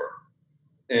ships were.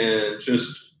 And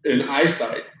just in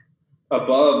eyesight,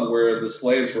 above where the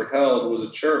slaves were held was a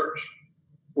church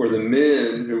where the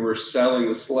men who were selling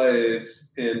the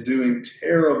slaves and doing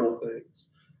terrible things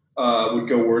would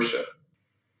go worship.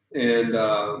 And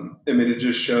it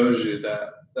just shows you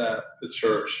that the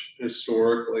church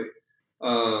historically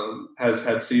has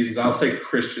had seasons. I'll say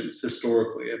Christians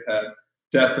historically have had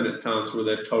definite times where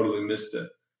they've totally missed it.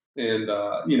 And,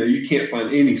 you can't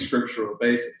find any scriptural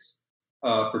basis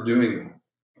for doing that.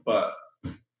 But,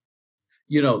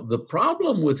 the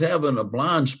problem with having a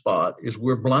blind spot is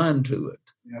we're blind to it.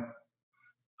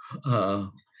 Yeah.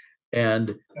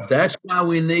 And that's why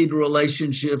we need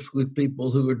relationships with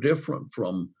people who are different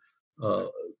from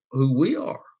who we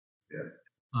are.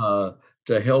 Yeah.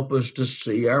 to help us to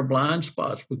see our blind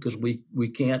spots, because we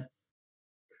can't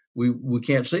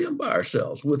see them by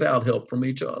ourselves without help from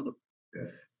each other.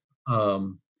 Yeah.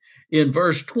 In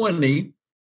verse 20,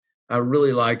 I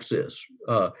really like this.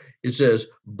 It says,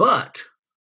 "But,"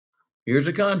 here's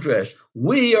a contrast,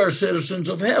 "we are citizens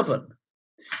of heaven,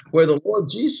 where the Lord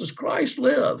Jesus Christ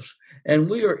lives, and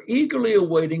we are eagerly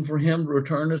awaiting for him to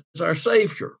return as our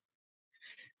Savior.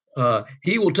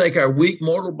 He will take our weak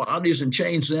mortal bodies and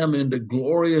change them into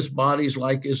glorious bodies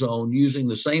like his own, using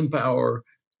the same power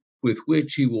with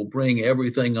which he will bring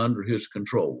everything under his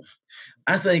control."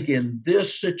 I think in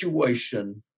this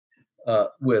situation,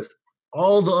 with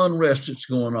all the unrest that's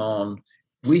going on,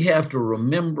 we have to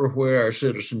remember where our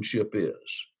citizenship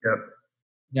is. Yep.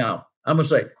 Now, I'm going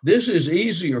to say this is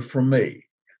easier for me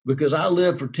because I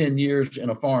lived for 10 years in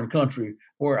a foreign country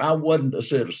where I wasn't a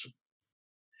citizen.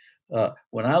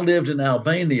 When I lived in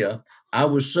Albania, I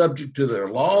was subject to their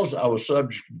laws. I was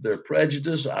subject to their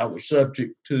prejudice. I was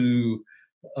subject to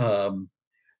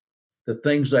the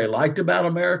things they liked about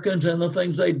Americans and the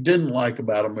things they didn't like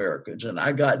about Americans. And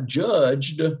I got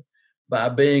judged by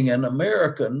being an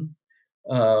American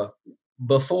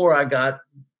before I got,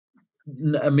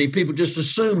 people just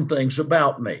assumed things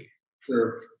about me.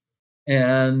 Sure.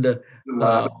 And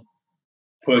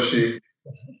pushy.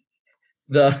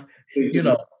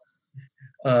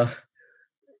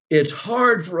 It's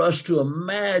hard for us to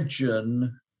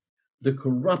imagine the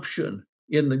corruption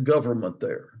in the government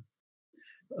there.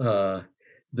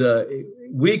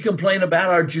 We complain about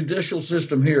our judicial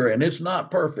system here, and it's not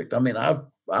perfect. I mean, I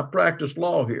practiced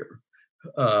law here,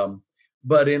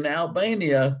 but in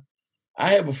Albania,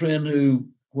 I have a friend who,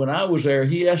 when I was there,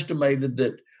 he estimated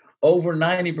that over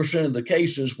 90% of the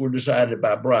cases were decided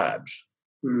by bribes.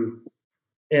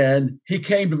 And he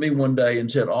came to me one day and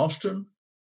said, "Austin,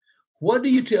 what do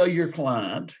you tell your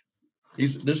client?"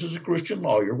 This is a Christian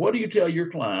lawyer. "What do you tell your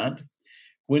client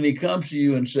when he comes to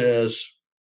you and says,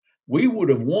 'We would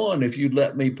have won if you'd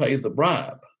let me pay the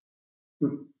bribe'?"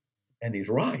 And he's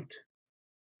right.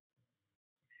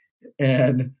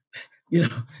 And,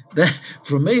 that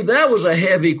for me, that was a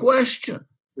heavy question.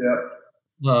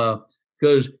 Yeah.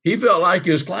 Because he felt like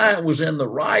his client was in the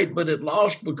right, but it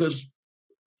lost because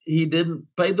he didn't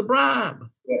pay the bribe.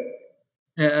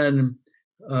 Yeah. And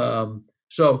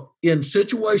so in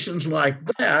situations like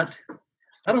that,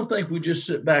 I don't think we just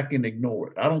sit back and ignore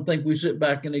it. I don't think we sit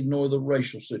back and ignore the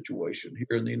racial situation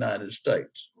here in the United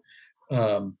States.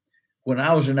 When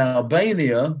I was in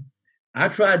Albania, I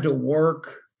tried to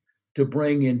work to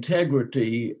bring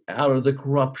integrity out of the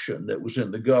corruption that was in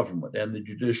the government and the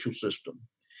judicial system.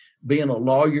 Being a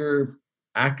lawyer,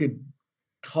 I could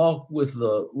talk with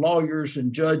the lawyers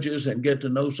and judges and get to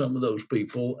know some of those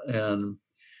people. And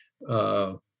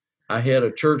I had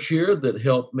a church here that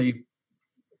helped me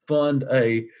fund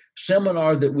a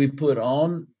seminar that we put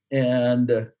on,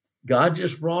 and God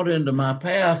just brought into my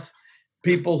path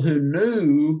people who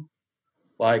knew,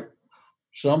 like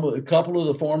a couple of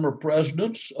the former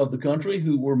presidents of the country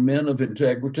who were men of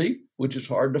integrity, which is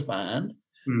hard to find,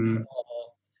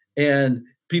 and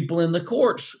people in the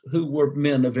courts who were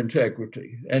men of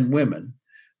integrity and women.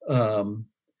 And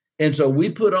so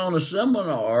we put on a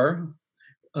seminar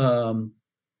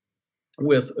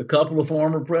with a couple of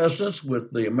former presidents,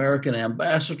 with the American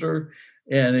ambassador,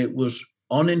 and it was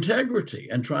on integrity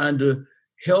and trying to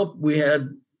help. We had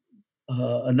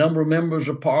a number of members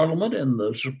of parliament in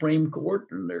the Supreme Court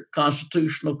and their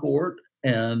constitutional court,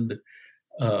 and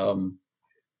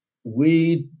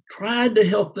we tried to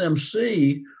help them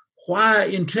see why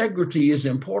integrity is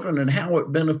important and how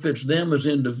it benefits them as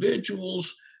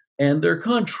individuals and their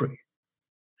country.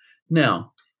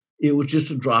 Now, it was just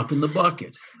a drop in the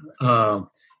bucket.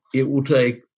 It will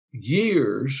take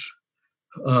years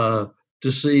to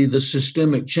see the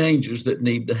systemic changes that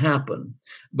need to happen.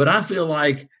 But I feel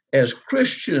like as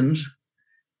Christians,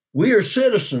 we are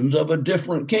citizens of a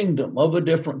different kingdom, of a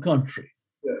different country.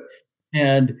 Yeah.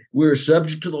 And we're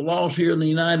subject to the laws here in the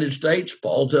United States.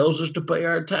 Paul tells us to pay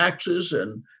our taxes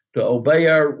and to obey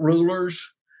our rulers.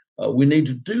 We need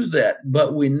to do that.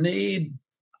 But we need,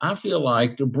 I feel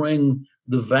like, to bring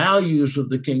the values of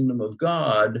the kingdom of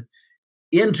God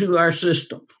into our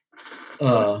system.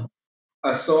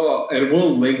 I saw, and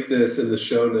we'll link this in the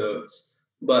show notes,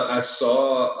 but I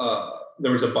saw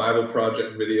there was a Bible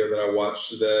Project video that I watched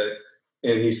today,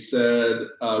 and he said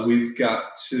we've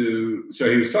got to, so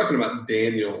he was talking about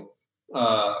Daniel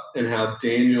and how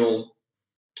Daniel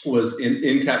was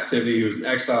in captivity. He was in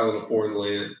exile in a foreign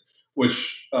land,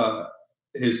 which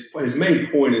his main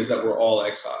point is that we're all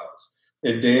exiles.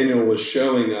 And Daniel was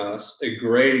showing us a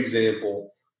great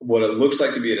example of what it looks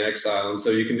like to be an exile. And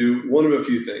so you can do one of a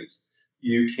few things.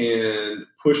 You can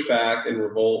push back and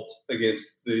revolt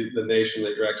against the nation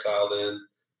that you're exiled in.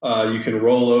 You can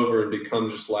roll over and become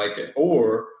just like it,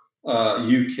 or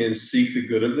you can seek the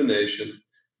good of the nation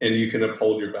and you can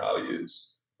uphold your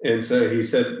values. And so he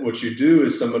said, what you do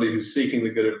as somebody who's seeking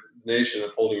the good of the nation,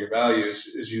 upholding your values,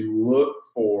 is you look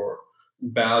for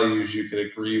values you can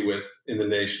agree with in the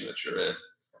nation that you're in.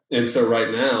 And so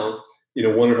right now,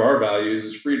 one of our values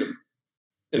is freedom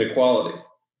and equality.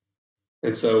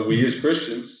 And so we as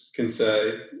Christians can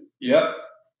say, yep,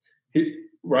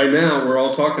 right now we're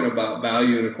all talking about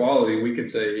value and equality. We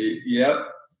could say, yep,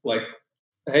 like,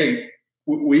 hey,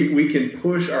 we can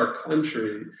push our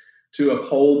country to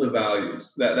uphold the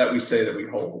values that we say that we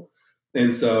hold.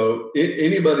 And so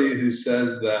anybody who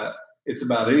says that it's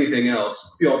about anything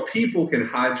else, people can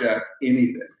hijack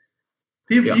anything.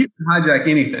 You can hijack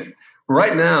anything.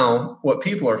 Right now, what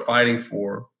people are fighting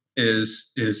for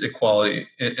is equality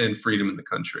and freedom in the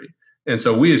country. And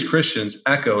so we as Christians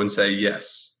echo and say,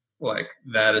 yes, like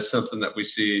that is something that we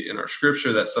see in our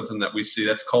scripture. That's something that we see.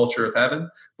 That's culture of heaven.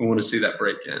 We want to see that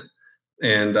break in.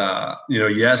 And,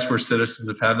 yes, we're citizens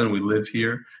of heaven. We live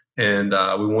here, and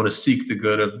we want to seek the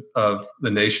good of the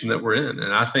nation that we're in.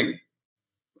 And I think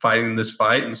fighting this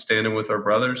fight and standing with our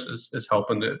brothers is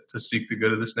helping to seek the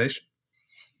good of this nation.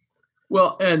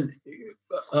 Well, and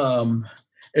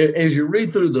as you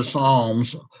read through the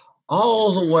Psalms,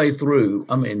 all the way through,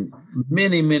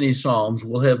 many, many Psalms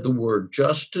will have the word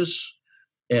justice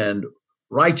and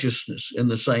righteousness in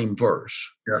the same verse.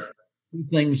 Yeah. Two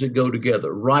things that go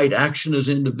together: right action as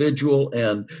individual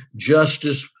and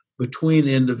justice between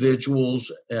individuals.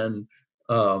 And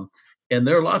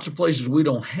there are lots of places we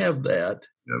don't have that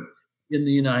in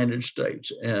the United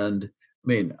States. And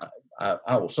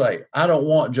I will say, I don't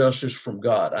want justice from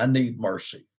God. I need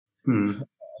mercy.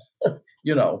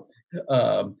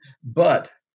 But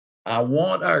I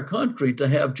want our country to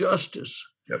have justice.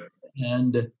 Yep.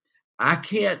 And I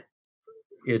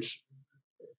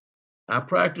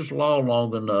practiced law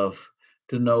long enough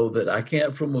to know that I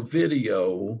can't, from a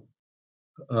video,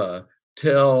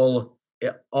 tell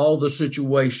all the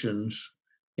situations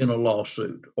in a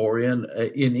lawsuit or in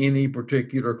any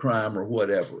particular crime or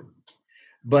whatever.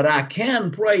 But I can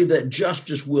pray that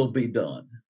justice will be done.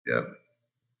 Yep.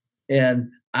 And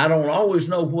I don't always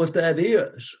know what that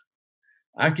is.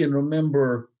 I can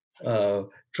remember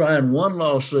trying one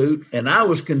lawsuit, and I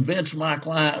was convinced my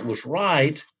client was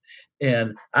right,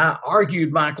 and I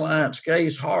argued my client's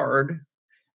case hard,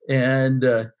 and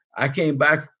I came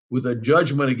back with a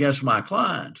judgment against my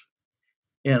client.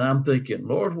 And I'm thinking,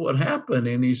 Lord, what happened?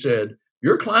 And he said,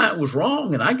 your client was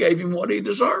wrong, and I gave him what he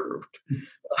deserved.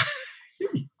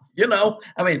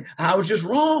 I was just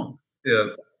wrong. Yeah.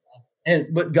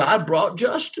 But God brought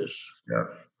justice. Yeah.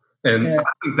 And I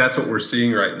think that's what we're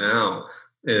seeing right now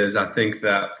is I think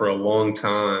that for a long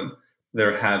time,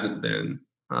 there hasn't been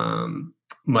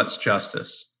much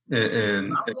justice.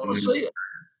 And I want to see it.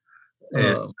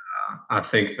 And I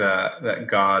think that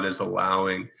God is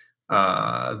allowing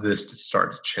this to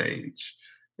start to change.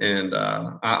 And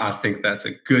I think that's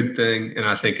a good thing. And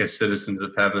I think as citizens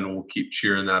of heaven, we'll keep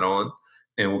cheering that on,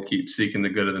 and we'll keep seeking the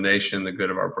good of the nation, the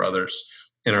good of our brothers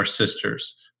and our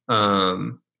sisters.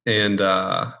 Did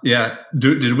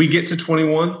we get to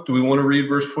 21? Do we want to read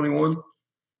verse 21?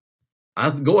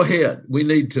 Go ahead. We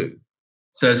need to. It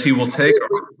says he will take.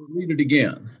 Read it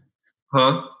again.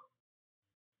 Huh?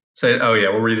 Say it. Oh yeah,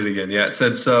 we'll read it again. Yeah, it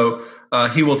said so.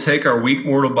 He will take our weak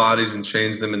mortal bodies and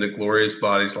change them into glorious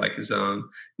bodies like his own,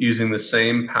 using the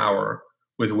same power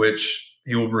with which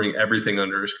he will bring everything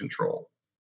under his control.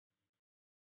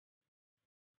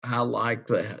 I like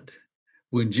that.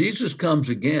 When Jesus comes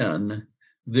again,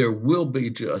 there will be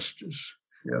justice.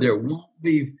 Yeah. There won't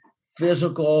be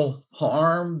physical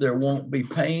harm. There won't be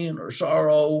pain or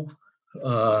sorrow.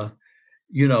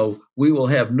 We will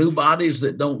have new bodies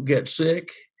that don't get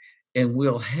sick, and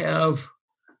we'll have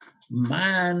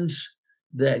minds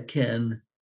that can,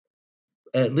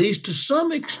 at least to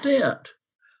some extent,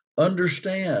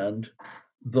 understand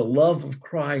the love of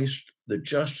Christ, the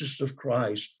justice of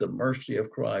Christ, the mercy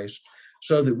of Christ,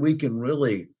 so that we can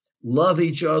really love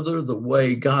each other the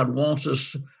way God wants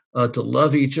us to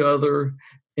love each other.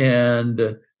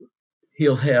 And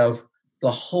he'll have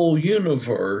the whole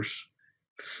universe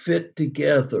fit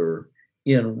together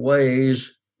in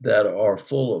ways that are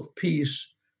full of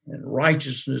peace and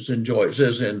righteousness and joy. It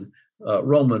says in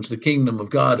Romans, the kingdom of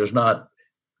God is not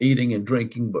eating and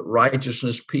drinking, but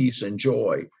righteousness, peace, and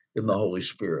joy in the Holy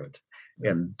Spirit.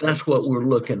 And that's what we're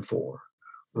looking for.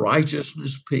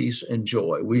 Righteousness, peace, and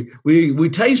joy. We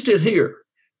taste it here,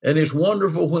 and it's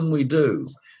wonderful when we do.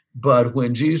 But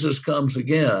when Jesus comes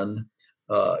again,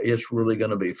 it's really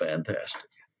going to be fantastic.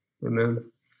 Amen.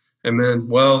 Amen.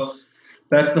 Well,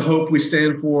 that's the hope we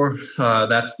stand for.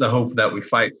 That's the hope that we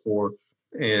fight for.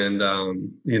 And,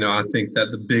 I think that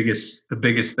the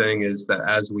biggest thing is that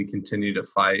as we continue to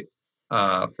fight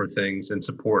for things and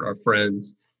support our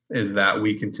friends, is that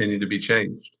we continue to be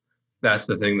changed. That's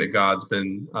the thing that God's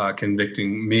been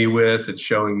convicting me with and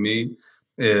showing me,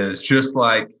 is just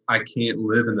like I can't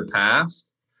live in the past.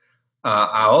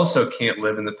 I also can't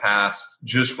live in the past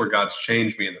just where God's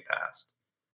changed me in the past.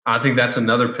 I think that's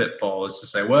another pitfall, is to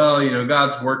say, well,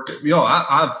 God's worked.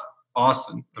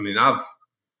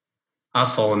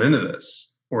 I've fallen into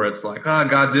this where it's like,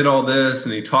 God did all this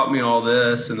and he taught me all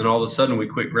this. And then all of a sudden we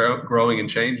quit growing and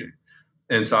changing.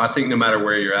 And so I think no matter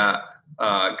where you're at,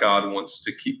 God wants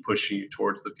to keep pushing you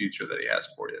towards the future that he has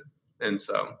for you. And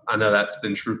so I know that's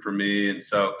been true for me. And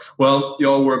so, well,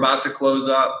 y'all, we're about to close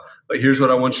up, but here's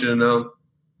what I want you to know.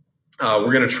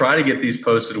 We're going to try to get these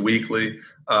posted weekly.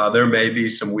 There may be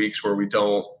some weeks where we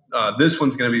don't. This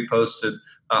one's going to be posted,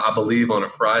 I believe, on a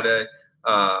Friday.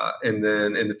 And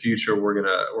then in the future, we're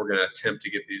gonna attempt to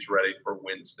get these ready for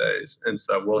Wednesdays. And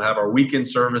so we'll have our weekend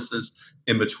services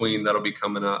in between that'll be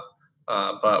coming up.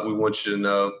 But we want you to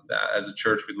know that as a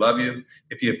church, we love you.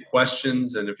 If you have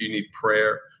questions and if you need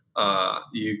prayer,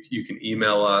 you can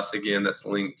email us. Again, that's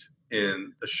linked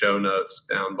in the show notes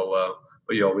down below.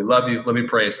 But y'all, we love you. Let me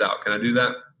pray us out. Can I do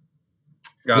that?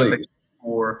 God, thank you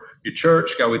for your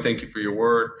church. God, we thank you for your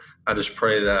word. I just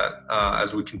pray that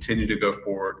as we continue to go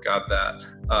forward, God,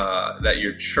 that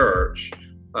your church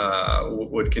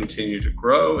would continue to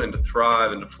grow and to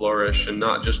thrive and to flourish, and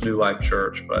not just New Life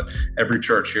Church, but every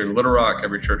church here in Little Rock,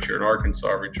 every church here in Arkansas,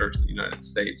 every church in the United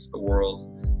States, the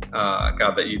world.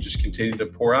 God, that you just continue to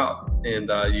pour out and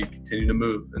you continue to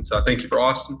move. And so I thank you for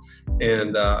Austin.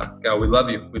 And God, we love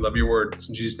you. We love your word. It's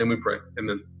in Jesus' name we pray.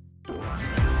 Amen.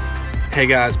 Hey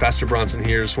guys, Pastor Bronson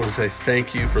here. Just want to say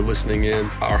thank you for listening in.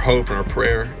 Our hope and our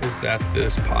prayer is that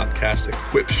this podcast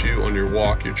equips you on your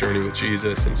walk, your journey with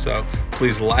Jesus. And so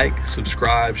please like,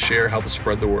 subscribe, share, help us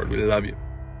spread the word. We love you.